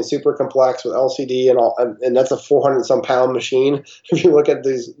complex. I mean, super complex with LCD and all, and that's a 400 some pound machine. If you look at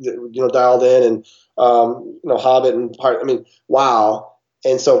these, dialed in and Hobbit and part. I mean, wow.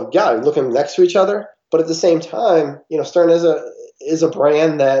 And so yeah, looking next to each other, but at the same time, Stern is a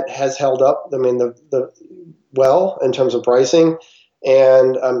brand that has held up. I mean, the well in terms of pricing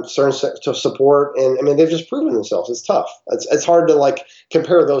and Stern to support, and I mean they've just proven themselves. It's tough. It's hard to like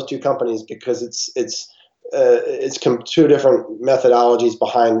compare those two companies because it's two different methodologies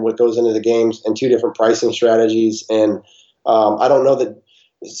behind what goes into the games and two different pricing strategies. And I don't know that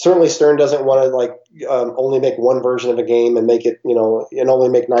certainly Stern doesn't want to like only make one version of a game and make it, and only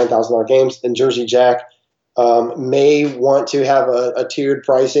make $9,000 games. And Jersey Jack may want to have a tiered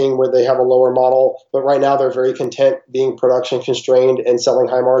pricing where they have a lower model, but right now they're very content being production constrained and selling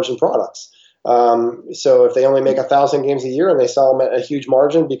high margin products. So if they only make 1,000 games a year and they sell them at a huge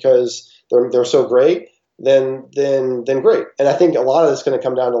margin because they're so great, then great. And I think a lot of it's going to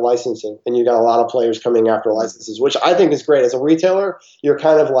come down to licensing, and you got a lot of players coming after licenses, which I think is great. As a retailer, you're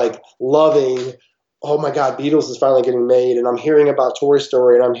kind of like loving oh my God, Beatles is finally getting made, and I'm hearing about Toy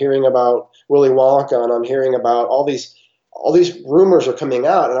Story, and I'm hearing about Willy Wonka, and I'm hearing about all these rumors are coming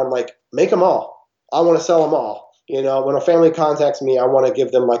out, and I'm like, make them all. I want to sell them all. When a family contacts me, I want to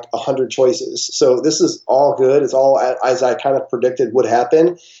give them like 100 choices. So this is all good. It's all as I kind of predicted would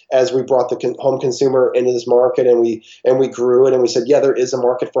happen as we brought the home consumer into this market, and we grew it, and we said, yeah, there is a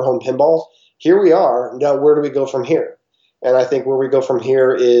market for home pinball. Here we are. Now, where do we go from here? And I think where we go from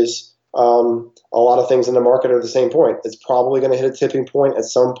here is a lot of things in the market are at the same point. It's probably going to hit a tipping point at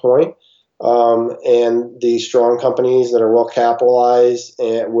some point, and the strong companies that are well capitalized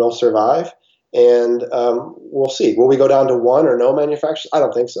and will survive. And we'll see. Will we go down to one or no manufacturers? I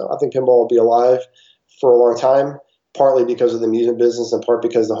don't think so. I think pinball will be alive for a long time, partly because of the amusement business and part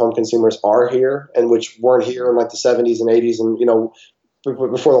because the home consumers are here, and which weren't here in like the 70s and 80s and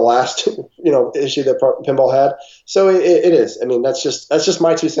before the last issue that pinball had. So it is. I mean, that's just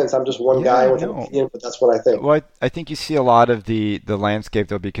my 2 cents. I'm just one guy with an opinion, but that's what I think. Well, I think you see a lot of the landscape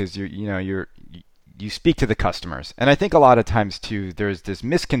though, because you speak to the customers, and I think a lot of times too there's this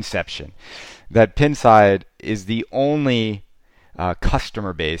misconception that Pinside is the only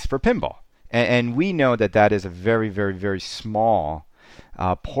customer base for pinball, and we know that that is a very, very, very small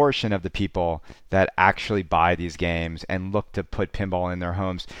portion of the people that actually buy these games and look to put pinball in their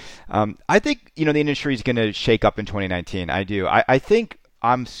homes. I think the industry is going to shake up in 2019. I do. I think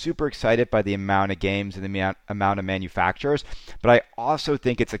I'm super excited by the amount of games and the amount of manufacturers, but I also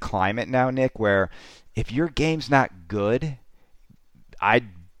think it's a climate now, Nick, where if your game's not good,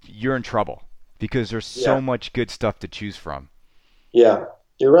 you're in trouble because there's so much good stuff to choose from. Yeah,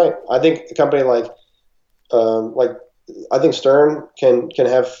 you're right. I think a company like I think Stern can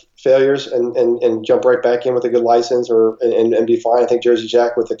have failures and jump right back in with a good license and be fine. I think Jersey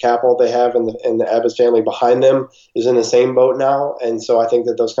Jack, with the capital they have and the Abbott family behind them, is in the same boat now. And so I think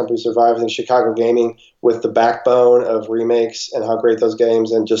that those companies survive. I think Chicago Gaming, with the backbone of remakes and how great those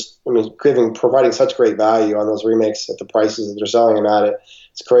games, and providing such great value on those remakes at the prices that they're selling them at,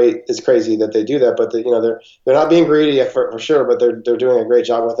 it's great. It's crazy that they do that, but they're not being greedy for sure, but they're doing a great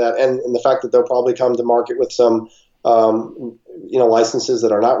job with that. And the fact that they'll probably come to market with some licenses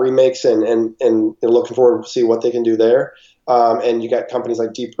that are not remakes, and they're looking forward to see what they can do there. And you got companies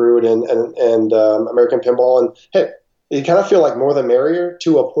like Deep Root and American Pinball, and hey, you kind of feel like more the merrier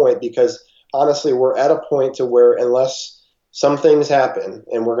to a point, because honestly, we're at a point to where unless some things happen,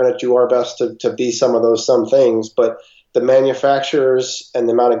 and we're going to do our best to be some of those some things, but the manufacturers and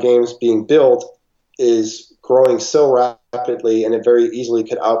the amount of games being built is growing so rapidly, and it very easily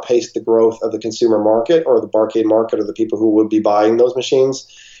could outpace the growth of the consumer market or the barcade market or the people who would be buying those machines.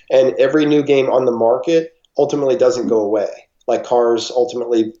 And every new game on the market ultimately doesn't go away. Like cars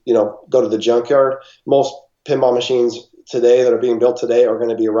ultimately, go to the junkyard. Most pinball machines today that are being built today are going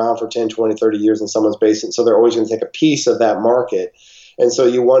to be around for 10, 20, 30 years in someone's basement. So they're always going to take a piece of that market. And so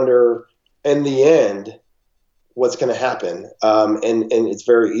you wonder, in the end, what's going to happen. And it's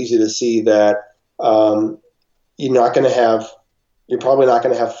very easy to see that you're probably not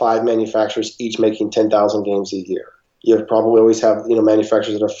going to have 5 manufacturers each making 10,000 games a year. You probably always have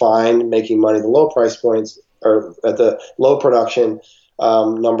manufacturers that are fine making money at the low price points or at the low production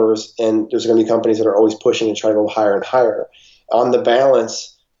numbers, and there's going to be companies that are always pushing and trying to go higher and higher. On the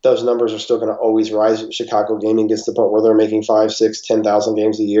balance, those numbers are still going to always rise. Chicago Gaming gets to the point where they're making 5, 6, 10,000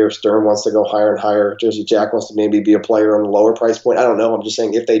 games a year. Stern wants to go higher and higher. Jersey Jack wants to maybe be a player on the lower price point. I don't know. I'm just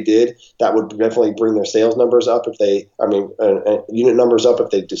saying, if they did, that would definitely bring their sales numbers up. Unit numbers up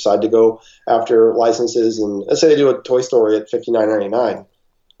if they decide to go after licenses. And let's say they do a Toy Story at $59.99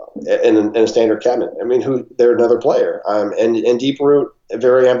 in a standard cabinet. They're another player. And Deep Root,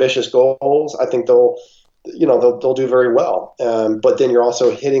 very ambitious goals. I think they'll do very well. But then you're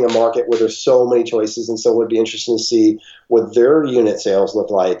also hitting a market where there's so many choices, and so it would be interesting to see what their unit sales look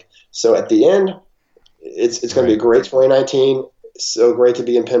like. So at the end, it's going to be a great 2019. So great to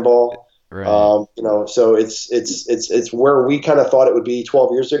be in pinball. Right. So it's where we kind of thought it would be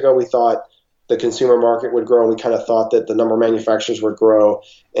 12 years ago. We thought the consumer market would grow, and we kind of thought that the number of manufacturers would grow,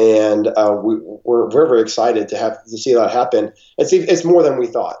 and we're very, very excited to see that happen. It's more than we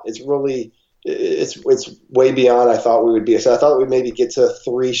thought. It's way beyond I thought we would be. So I thought we'd maybe get to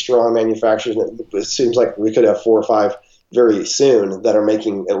 3 strong manufacturers, and it seems like we could have 4 or 5 very soon that are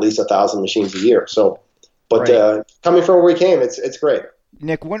making at least 1,000 machines a year. So, but right. Coming from where we came, it's great.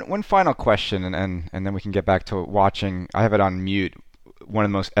 Nick, one final question, and then we can get back to watching. I have it on mute. One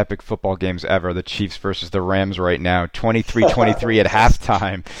of the most epic football games ever, the Chiefs versus the Rams right now, 23-23 at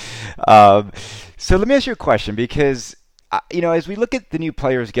halftime. So let me ask you a question, because as we look at the new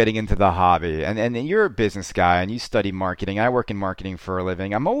players getting into the hobby, and you're a business guy and you study marketing, I work in marketing for a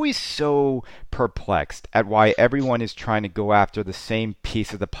living. I'm always so perplexed at why everyone is trying to go after the same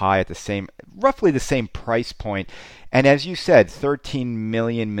piece of the pie at roughly the same price point. And as you said, 13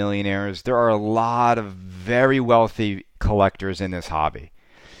 million millionaires. There are a lot of very wealthy collectors in this hobby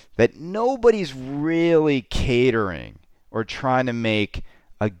that nobody's really catering or trying to make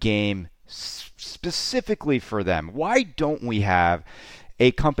a game specifically for them. Why don't we have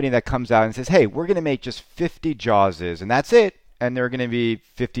a company that comes out and says, hey, we're going to make just 50 Jawses, and that's it, and they're going to be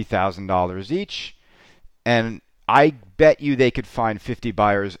 $50,000 each, and I bet you they could find 50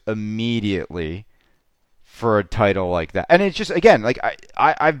 buyers immediately for a title like that. And it's just, again, like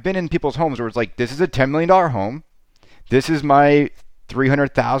I've been in people's homes where it's like, this is a $10 million home, this is my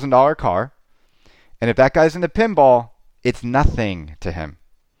 $300,000 car, and if that guy's into pinball, it's nothing to him.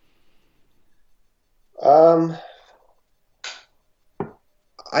 Um,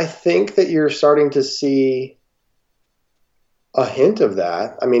 I think that you're starting to see a hint of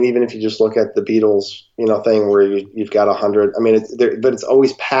that. I mean, even if you just look at the Beatles, thing where you've got 100. I mean, but it's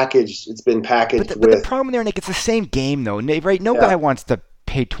always packaged. It's been packaged but the problem there, Nick, it's the same game though, right? No guy wants to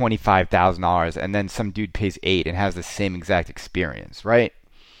pay $25,000 and then some dude pays $8 and has the same exact experience, right?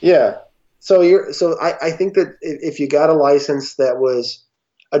 Yeah. So I think that if you got a license that was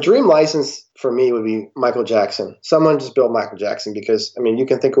a dream license for me would be Michael Jackson. Someone just built Michael Jackson because, I mean, you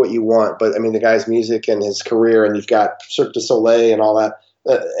can think of what you want, but I mean, the guy's music and his career, and you've got Cirque du Soleil and all that.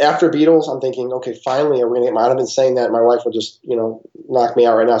 After Beatles, I'm thinking, okay, finally, I've been saying that. My wife will just, knock me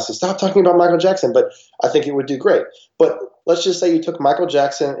out right now. So stop talking about Michael Jackson, but I think it would do great. But let's just say you took Michael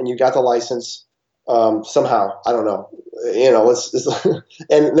Jackson and you got the license somehow. I don't know. And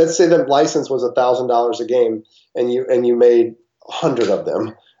let's say the license was $1,000 a game, and you made 100 of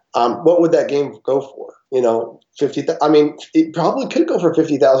them. What would that game go for? 50. I mean, it probably could go for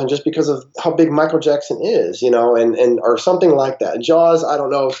 50,000 just because of how big Michael Jackson is, and or something like that. Jaws, I don't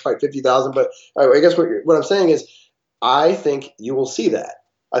know, it's probably 50,000, but I guess what I'm saying is, I think you will see that.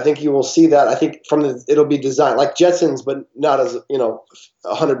 I think you will see that. I think it'll be designed like Jetsons, but not as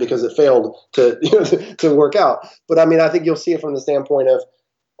 100 because it failed to work out. But I mean, I think you'll see it from the standpoint of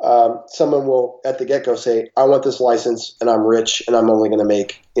someone will at the get-go say, I want this license and I'm rich and I'm only going to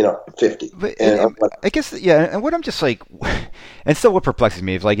make 50. I guess, yeah. And what I'm just like, and still what perplexes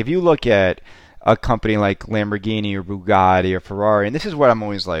me is like, if you look at a company like Lamborghini or Bugatti or Ferrari, and this is what I'm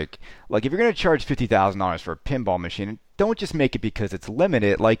always like if you're going to charge $50,000 for a pinball machine, don't just make it because it's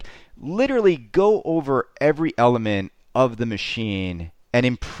limited. Like, literally go over every element of the machine and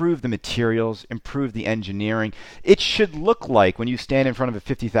improve the materials, improve the engineering. It should look like, when you stand in front of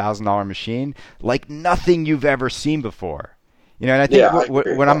a $50,000 machine, like nothing you've ever seen before. And I think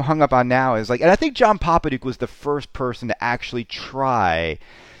what I'm hung up on now is like, and I think John Papaduke was the first person to actually try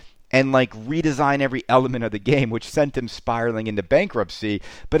and like redesign every element of the game, which sent him spiraling into bankruptcy.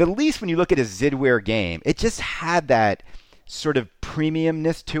 But at least when you look at a Zidware game, it just had that sort of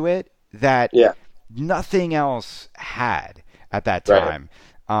premiumness to it that nothing else had at that time.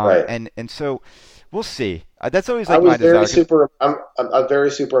 Right. And so we'll see. That's always like my desire. I'm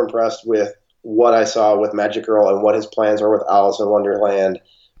very super impressed with what I saw with Magic Earl and what his plans are with Alice in Wonderland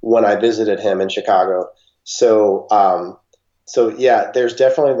when I visited him in Chicago. So yeah, there's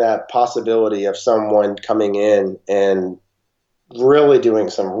definitely that possibility of someone coming in and really doing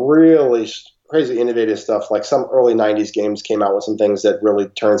some really crazy innovative stuff. Like some early 90s games came out with some things that really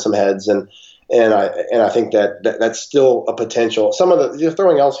turned some heads, and I think that's still a potential. Some of you're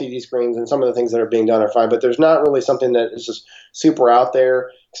throwing LCD screens and some of the things that are being done are fine, but there's not really something that is just super out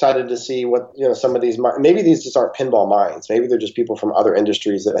there. Excited to see what some of these. Maybe these just aren't pinball minds. Maybe they're just people from other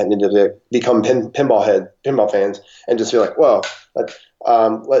industries that need to become pinball fans and just feel like, whoa. But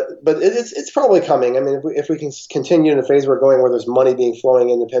it's probably coming. I mean, if we can continue in the phase we're going, where there's money being flowing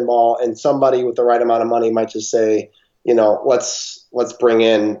into pinball, and somebody with the right amount of money might just say, let's bring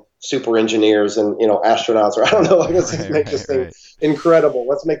in super engineers and astronauts, or I don't know, let's just make this thing incredible.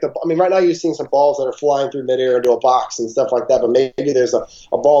 Let's make right now you're seeing some balls that are flying through midair into a box and stuff like that, but maybe there's a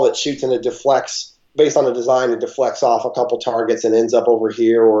ball that shoots and it deflects based on the design. It deflects off a couple targets and ends up over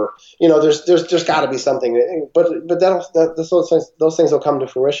here, or there's got to be something. But those things will come to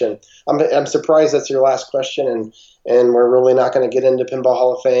fruition. I'm surprised that's your last question, and we're really not going to get into Pinball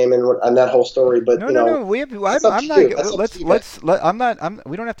Hall of Fame and that whole story. But no. We don't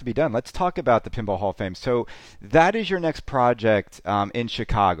have to be done. Let's talk about the Pinball Hall of Fame. So that is your next project in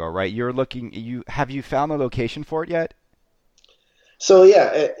Chicago, right? Have you found the location for it yet? So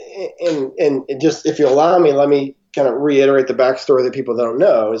yeah, and just if you allow me, let me kind of reiterate the backstory that people don't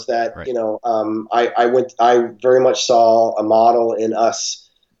know is that, Right. I very much saw a model in us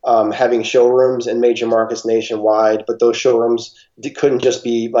having showrooms in major markets nationwide, but those showrooms couldn't just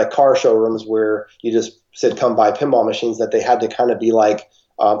be like car showrooms where you just said, come buy pinball machines, that they had to kind of be like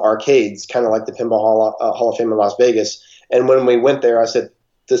arcades, kind of like the Hall of Fame in Las Vegas. And when we went there, I said,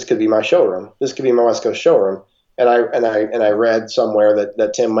 this could be my showroom. This could be my West Coast showroom. And I read somewhere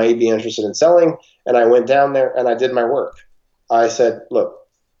that Tim might be interested in selling, and I went down there and I did my work. I said, look,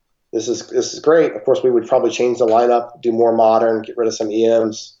 this is great. Of course, we would probably change the lineup, do more modern, get rid of some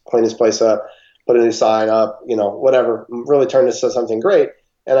EMs, clean this place up, put a new sign up, whatever, really turn this into something great.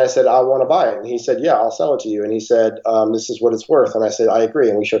 And I said, I want to buy it. And he said, yeah, I'll sell it to you. And he said, this is what it's worth. And I said, I agree.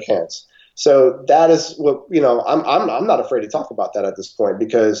 And we shook hands. So that is what, I'm not afraid to talk about that at this point,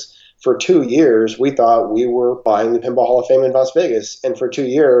 because for 2 years we thought we were buying the Pinball Hall of Fame in Las Vegas. And for 2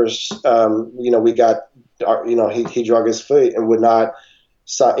 years, we got, he drug his feet and would not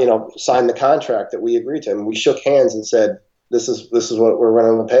sign the contract that we agreed to. And we shook hands and said, this is what we're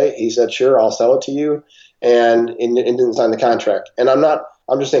going to pay. He said, sure, I'll sell it to you. And didn't sign the contract. And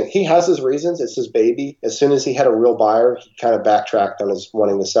I'm just saying, he has his reasons. It's his baby. As soon as he had a real buyer, he kind of backtracked on his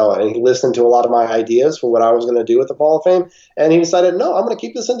wanting to sell it. And he listened to a lot of my ideas for what I was going to do with the Hall of Fame. And he decided, no, I'm going to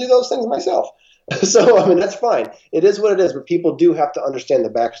keep this and do those things myself. So, I mean, that's fine. It is what it is, but people do have to understand the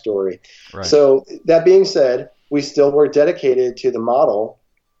backstory. Right. So that being said, we still were dedicated to the model.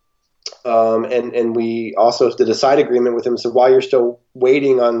 And we also did a side agreement with him. So while you're still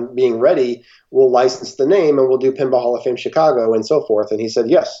waiting on being ready, we'll license the name and we'll do Pinball Hall of Fame Chicago and so forth. And he said,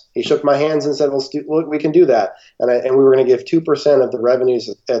 yes. He shook my hands and said, well, we can do that. And we were going to give 2% of the revenues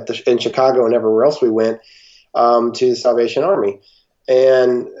in Chicago and everywhere else we went to the Salvation Army.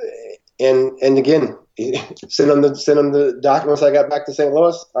 And again, sent him the documents. I got back to St.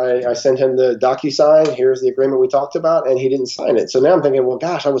 Louis. I sent him the DocuSign. Here's the agreement we talked about, and he didn't sign it. So now I'm thinking, well,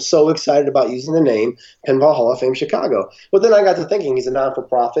 gosh, I was so excited about using the name Pinball Hall of Fame Chicago. But then I got to thinking, he's a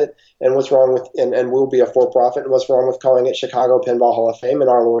non-for-profit, and what's wrong with and we'll be a for-profit, and what's wrong with calling it Chicago Pinball Hall of Fame? And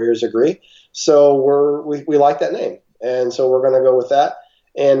our lawyers agree. So we like that name, and so we're going to go with that.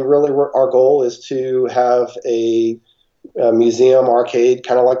 And really, our goal is to have a museum arcade,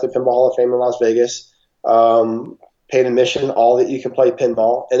 kind of like the Pinball Hall of Fame in Las Vegas. Paid admission, all that you can play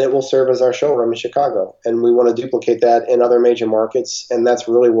pinball, and it will serve as our showroom in Chicago. And we want to duplicate that in other major markets, and that's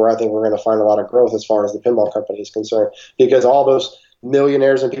really where I think we're going to find a lot of growth as far as the pinball company is concerned, because all those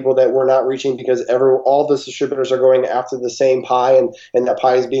millionaires and people that we're not reaching, because all the distributors are going after the same pie, and that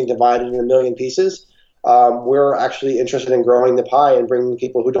pie is being divided in a million pieces. We're actually interested in growing the pie and bringing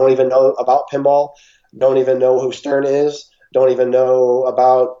people who don't even know about pinball, don't even know who Stern is, don't even know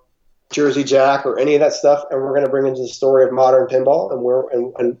about Jersey Jack or any of that stuff, and we're going to bring into the story of modern pinball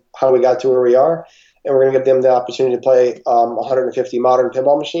and how we got to where we are, and we're going to give them the opportunity to play 150 modern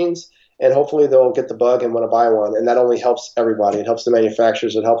pinball machines, and hopefully they'll get the bug and want to buy one. And that only helps everybody. It helps the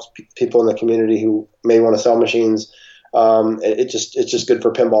manufacturers. It helps people in the community who may want to sell machines. It's just good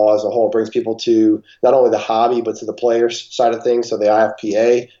for pinball as a whole. It brings people to not only the hobby but to the players side of things. So the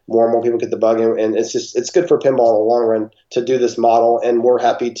IFPA, more and more people get the bug, and it's good for pinball in the long run to do this model. And we're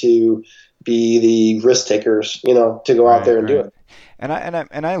happy to be the risk takers, to go out there and do it.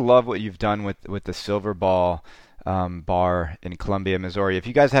 And I love what you've done with the Silver Ball bar in Columbia, Missouri. If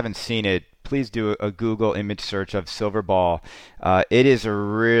you guys haven't seen it, please do a Google image search of Silver Ball. It is a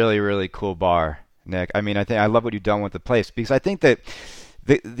really, really cool bar, Nick. I mean, I love what you've done with the place, because I think that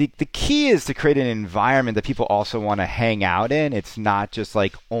the key is to create an environment that people also want to hang out in. It's not just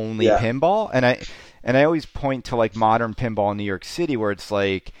like only pinball. And I always point to like modern pinball in New York City, where it's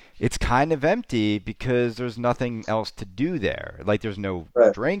like it's kind of empty because there's nothing else to do there. Like there's no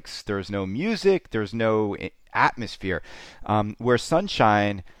drinks, there's no music, there's no atmosphere. Where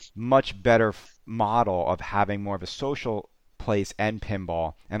Sunshine, much better model of having more of a social place and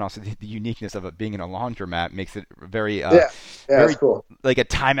pinball, and also the uniqueness of it being in a laundromat makes it very very cool, like a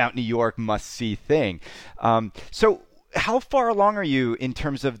Time Out New York must-see thing. So how far along are you in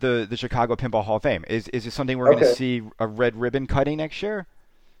terms of the Chicago Pinball Hall of Fame? Is it something we're going to see a red ribbon cutting next year?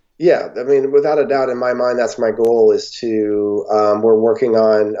 Yeah, I mean, without a doubt, in my mind, that's my goal. Is to we're working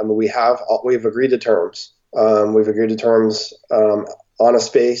on. I mean, we've agreed to terms. We've agreed to terms on a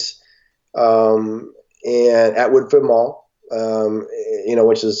space and at Woodford Mall.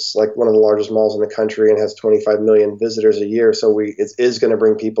 Which is like one of the largest malls in the country and has 25 million visitors a year. So it is going to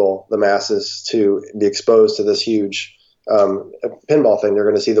bring people, the masses, to be exposed to this huge pinball thing. They're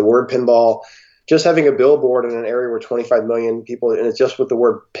going to see the word pinball. Just having a billboard in an area where 25 million people, and it's just with the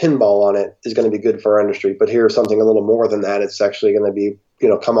word pinball on it, is going to be good for our industry. But here's something a little more than that. It's actually going to be,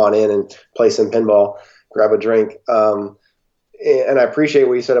 come on in and play some pinball. grab a drink. And I appreciate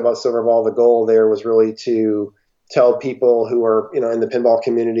what you said about Silver Ball. The goal there was really to tell people who are, in the pinball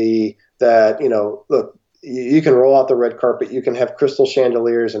community that, look, you can roll out the red carpet, you can have crystal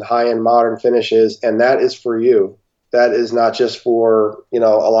chandeliers and high-end modern finishes, and that is for you. That is not just for, a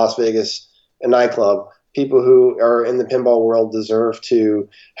Las Vegas nightclub. People who are in the pinball world deserve to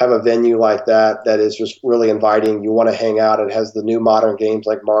have a venue like that is just really inviting. You want to hang out. It has the new modern games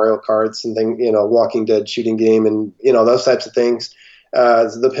like Mario Karts and things, Walking Dead shooting game and, those types of things.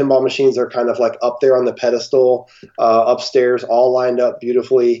 The pinball machines are kind of like up there on the pedestal, upstairs, all lined up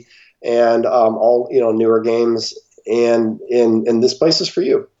beautifully, and all, newer games. And this place is for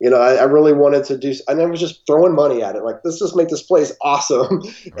you. I really wanted to do. I was just throwing money at it. Like, let's just make this place awesome,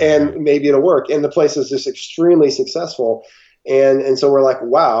 and maybe it'll work. And the place is just extremely successful. And so we're like,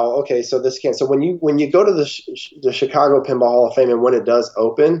 wow, okay, so this can. So when you go to the Chicago Pinball Hall of Fame, and when it does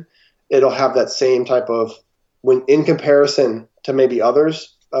open, it'll have that same type of, when in comparison to maybe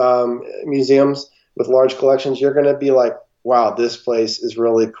others museums with large collections, you're going to be like, wow, this place is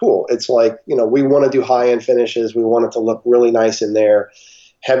really cool. It's like, we want to do high-end finishes. We want it to look really nice in there,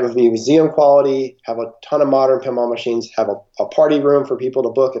 have a museum quality, have a ton of modern pinball machines, have a party room for people to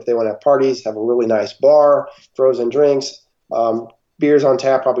book if they want to have parties, have a really nice bar, frozen drinks, beers on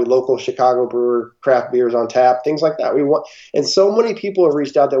tap, probably local Chicago brewer craft beers on tap, things like that. And so many people have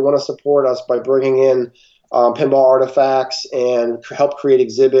reached out that want to support us by bringing in pinball artifacts and help create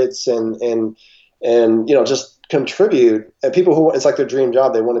exhibits and just contribute. And people who, it's like their dream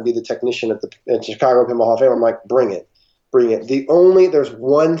job, they want to be the technician at Chicago Pinball Hall of Fame. I'm like, bring it. There's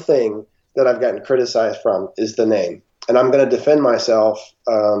one thing that I've gotten criticized from is the name, and I'm going to defend myself.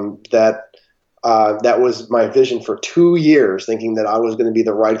 That was my vision for 2 years, thinking that I was going to be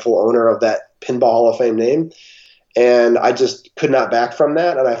the rightful owner of that Pinball Hall of Fame name, and I just could not back from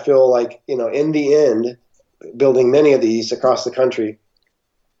that. And I feel like, in the end, building many of these across the country,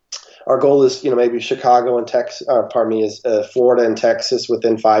 our goal is, maybe Chicago and Florida and Texas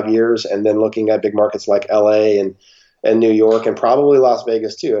within 5 years, and then looking at big markets like LA and New York, and probably Las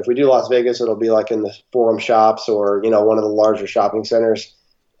Vegas too. If we do Las Vegas, it'll be like in the Forum Shops or, one of the larger shopping centers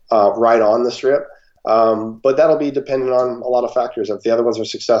right on the Strip. But that'll be dependent on a lot of factors, if the other ones are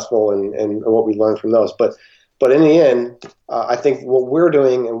successful and what we learn from those. But in the end, I think what we're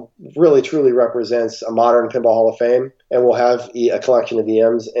doing really truly represents a modern Pinball Hall of Fame, and we'll have a collection of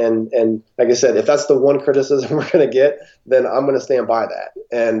EMs. And like I said, if that's the one criticism we're going to get, then I'm going to stand by that.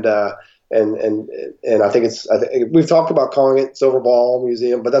 And I think we've talked about calling it Silver Ball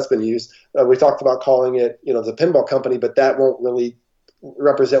Museum, but that's been used. We talked about calling it, the Pinball Company, but that won't really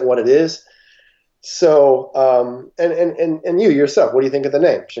represent what it is. So, and you yourself, what do you think of the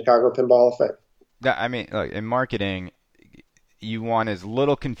name Chicago Pinball Hall of Fame? I mean, look, in marketing, you want as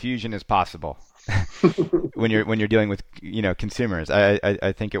little confusion as possible when you're dealing with consumers.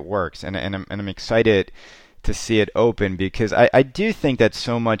 I think it works, and I'm excited to see it open, because I do think that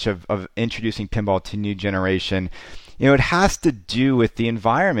so much of introducing pinball to new generation, it has to do with the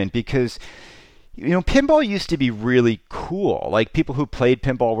environment, because pinball used to be really cool. Like, people who played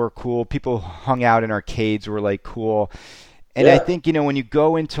pinball were cool. People who hung out in arcades were like cool. And yeah. I think, when you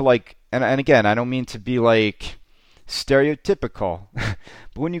go into like, and again, I don't mean to be like stereotypical, but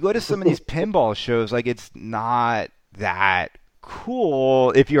when you go to some of these pinball shows, like, it's not that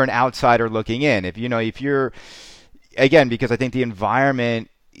cool if you're an outsider looking in. If you're, again, because I think the environment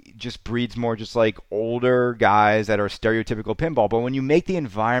just breeds more just like older guys that are stereotypical pinball. But when you make the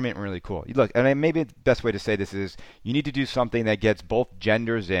environment really cool, look, and maybe the best way to say this is, you need to do something that gets both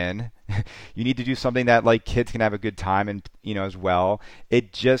genders in. You need to do something that like kids can have a good time and as well.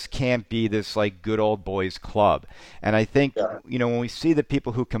 It just can't be this like good old boys club. And I think when we see the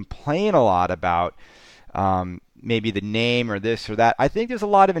people who complain a lot about maybe the name or this or that, I think there's a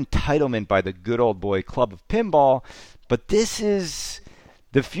lot of entitlement by the good old boy club of pinball. But this is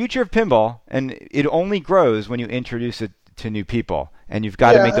the future of pinball, and it only grows when you introduce it to new people, and you've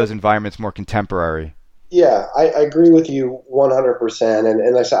got to make those environments more contemporary. Yeah, I agree with you 100%.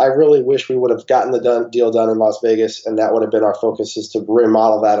 And like I said, I really wish we would have gotten the deal done in Las Vegas, and that would have been our focus, is to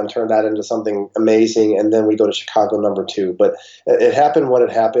remodel that and turn that into something amazing, and then we go to Chicago number 2. But it happened when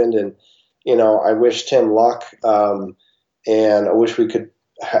it happened, and I wish Tim luck, and I wish we could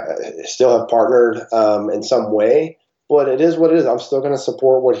still have partnered in some way. But it is what it is. I'm still going to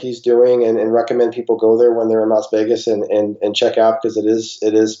support what he's doing and recommend people go there when they're in Las Vegas and check out, because it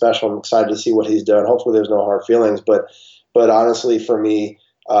is special. I'm excited to see what he's done. Hopefully there's no hard feelings. But honestly, for me,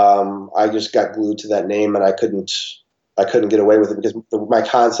 I just got glued to that name, and I couldn't I couldn't get away with it because my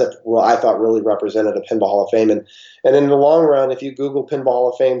concept, well, I thought really represented a Pinball Hall of Fame. And in the long run, if you Google Pinball Hall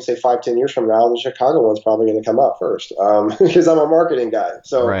of Fame, say 5, 10 years from now, the Chicago one's probably going to come up first because I'm a marketing guy.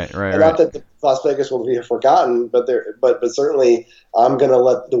 So, Right. and not that Las Vegas will be forgotten, but certainly I'm going to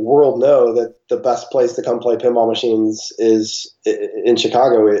let the world know that the best place to come play pinball machines is in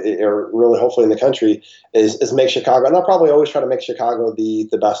Chicago, or really hopefully in the country, is make Chicago. And I'll probably always try to make Chicago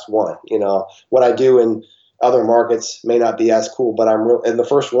the best one. What I do in other markets may not be as cool, but in the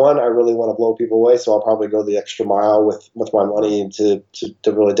first one, I really want to blow people away. So I'll probably go the extra mile with my money to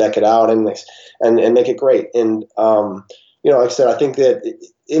really deck it out and make it great. And, like I said, I think that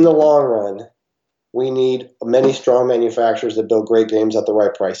in the long run, we need many strong manufacturers that build great games at the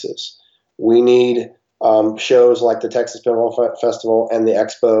right prices. We need shows like the Texas Pinball Festival and the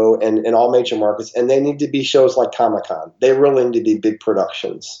Expo and all major markets, and they need to be shows like Comic-Con. They really need to be big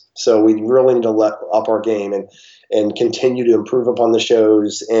productions. So we really need to let up our game and continue to improve upon the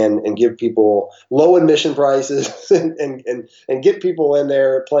shows and give people low admission prices and get people in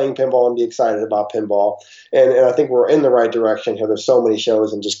there playing pinball and be excited about pinball. And I think we're in the right direction here. There's so many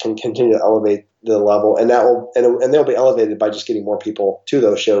shows and just can continue to elevate the level, and they'll be elevated by just getting more people to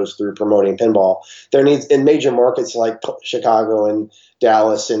those shows through promoting pinball. There needs in major markets like Chicago and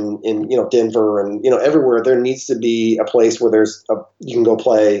Dallas and Denver and everywhere, there needs to be a place where you can go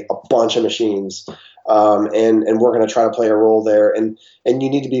play a bunch of machines. And we're going to try to play a role there. And you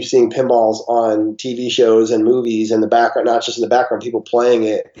need to be seeing pinballs on TV shows and movies in the background, not just in the background, people playing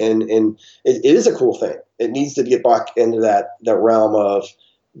it. And it is a cool thing. It needs to get back into that realm of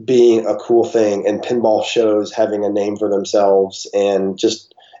being a cool thing, and pinball shows having a name for themselves, and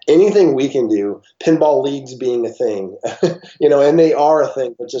just anything we can do, pinball leagues being a thing, and they are a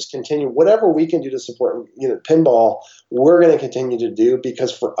thing, but just continue whatever we can do to support, pinball, we're going to continue to do,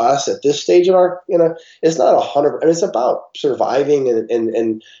 because for us at this stage of our, it's not 100, it's about surviving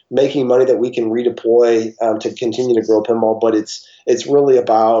and making money that we can redeploy to continue to grow pinball. But it's really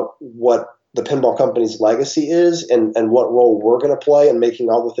about what the pinball company's legacy is and what role we're going to play in making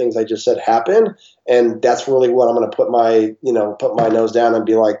all the things I just said happen. And that's really what I'm going to put my nose down and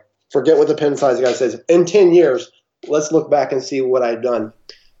be like, forget what the pin size guy says. In 10 years, let's look back and see what I've done.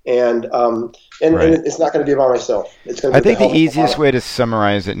 And right. And it's not going to be by myself. It's going to be I think the easiest way to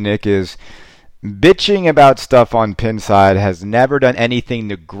summarize it, Nick, is bitching about stuff on Pinside has never done anything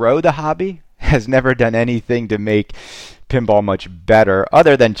to grow the hobby, has never done anything to make pinball much better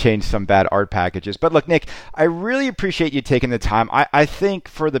other than change some bad art packages. But look, Nick, I really appreciate you taking the time. I think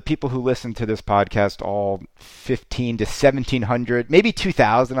for the people who listen to this podcast, all 15 to 1,700, maybe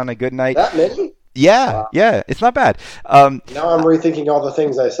 2,000 on a good night. That many? Yeah, wow. Yeah, it's not bad. Now I'm rethinking all the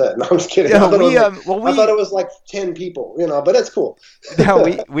things I said. No, I'm just kidding. I thought it was like 10 people, but it's cool. No,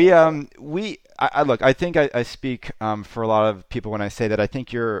 look, I think I speak for a lot of people when I say that I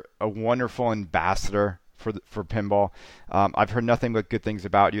think you're a wonderful ambassador for pinball. I've heard nothing but good things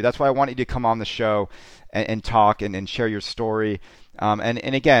about you. That's why I wanted you to come on the show and talk and share your story.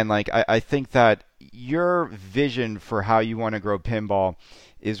 And again, like I think that your vision for how you want to grow pinball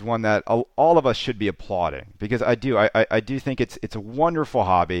is one that all of us should be applauding, because I do think it's a wonderful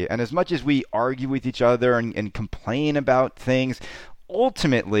hobby. And as much as we argue with each other and complain about things,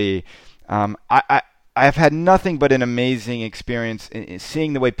 ultimately, I've had nothing but an amazing experience in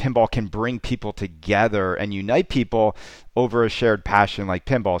seeing the way pinball can bring people together and unite people over a shared passion like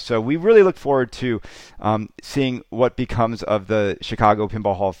pinball. So we really look forward to seeing what becomes of the Chicago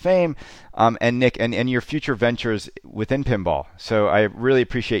Pinball Hall of Fame, and Nick, and your future ventures within pinball. So I really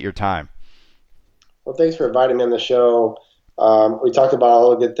appreciate your time. Well, thanks for inviting me on the show. We talked about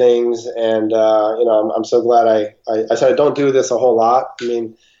all the good things, and I'm so glad I said I don't do this a whole lot. I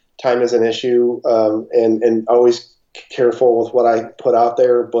mean, time is an issue, and always careful with what I put out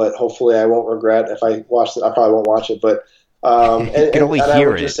there, but hopefully I won't regret if I watch it. I probably won't watch it, but and I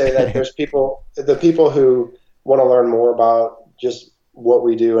would just say that there's the people who want to learn more about just what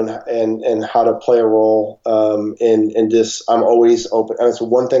we do and how to play a role in this. I'm always open. And it's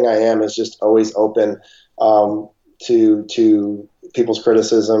one thing I am is just always open to people's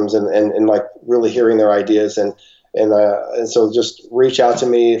criticisms and like really hearing their ideas and so just reach out to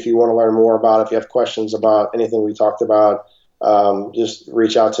me if you want to learn more about it. If you have questions about anything we talked about, just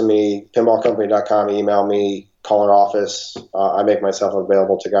reach out to me, pinballcompany.com, email me, call our office. I make myself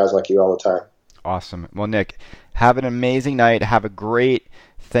available to guys like you all the time. Awesome. Well, Nick, have an amazing night. Have a great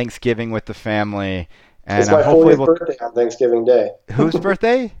Thanksgiving with the family. And it's my 40th birthday on Thanksgiving Day. Whose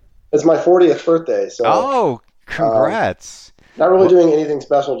birthday? It's my 40th birthday. So congrats. Not really Well, doing anything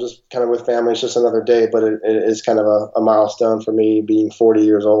special, just kind of with family. It's just another day, but it is kind of a milestone for me being 40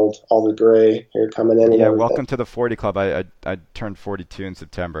 years old, all the gray hair coming in and yeah, everything. welcome to the 40 Club. I turned 42 in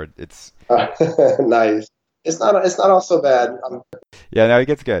September. It's Nice. It's not all so bad. Yeah, no, it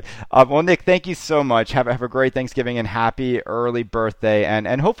gets good. Well, Nick, thank you so much. Have a great Thanksgiving and happy early birthday.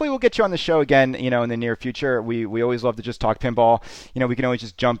 And hopefully we'll get you on the show again, in the near future. We always love to just talk pinball. We can always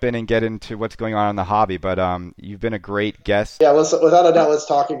just jump in and get into what's going on in the hobby. But you've been a great guest. Yeah, without a doubt, let's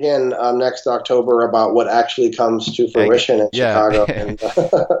talk again next October about what actually comes to fruition in Yeah. Chicago. And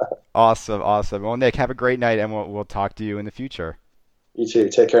Awesome, awesome. Well, Nick, have a great night, and we'll talk to you in the future. you too.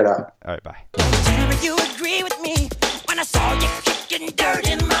 Take care now. All right, bye. You agree with me?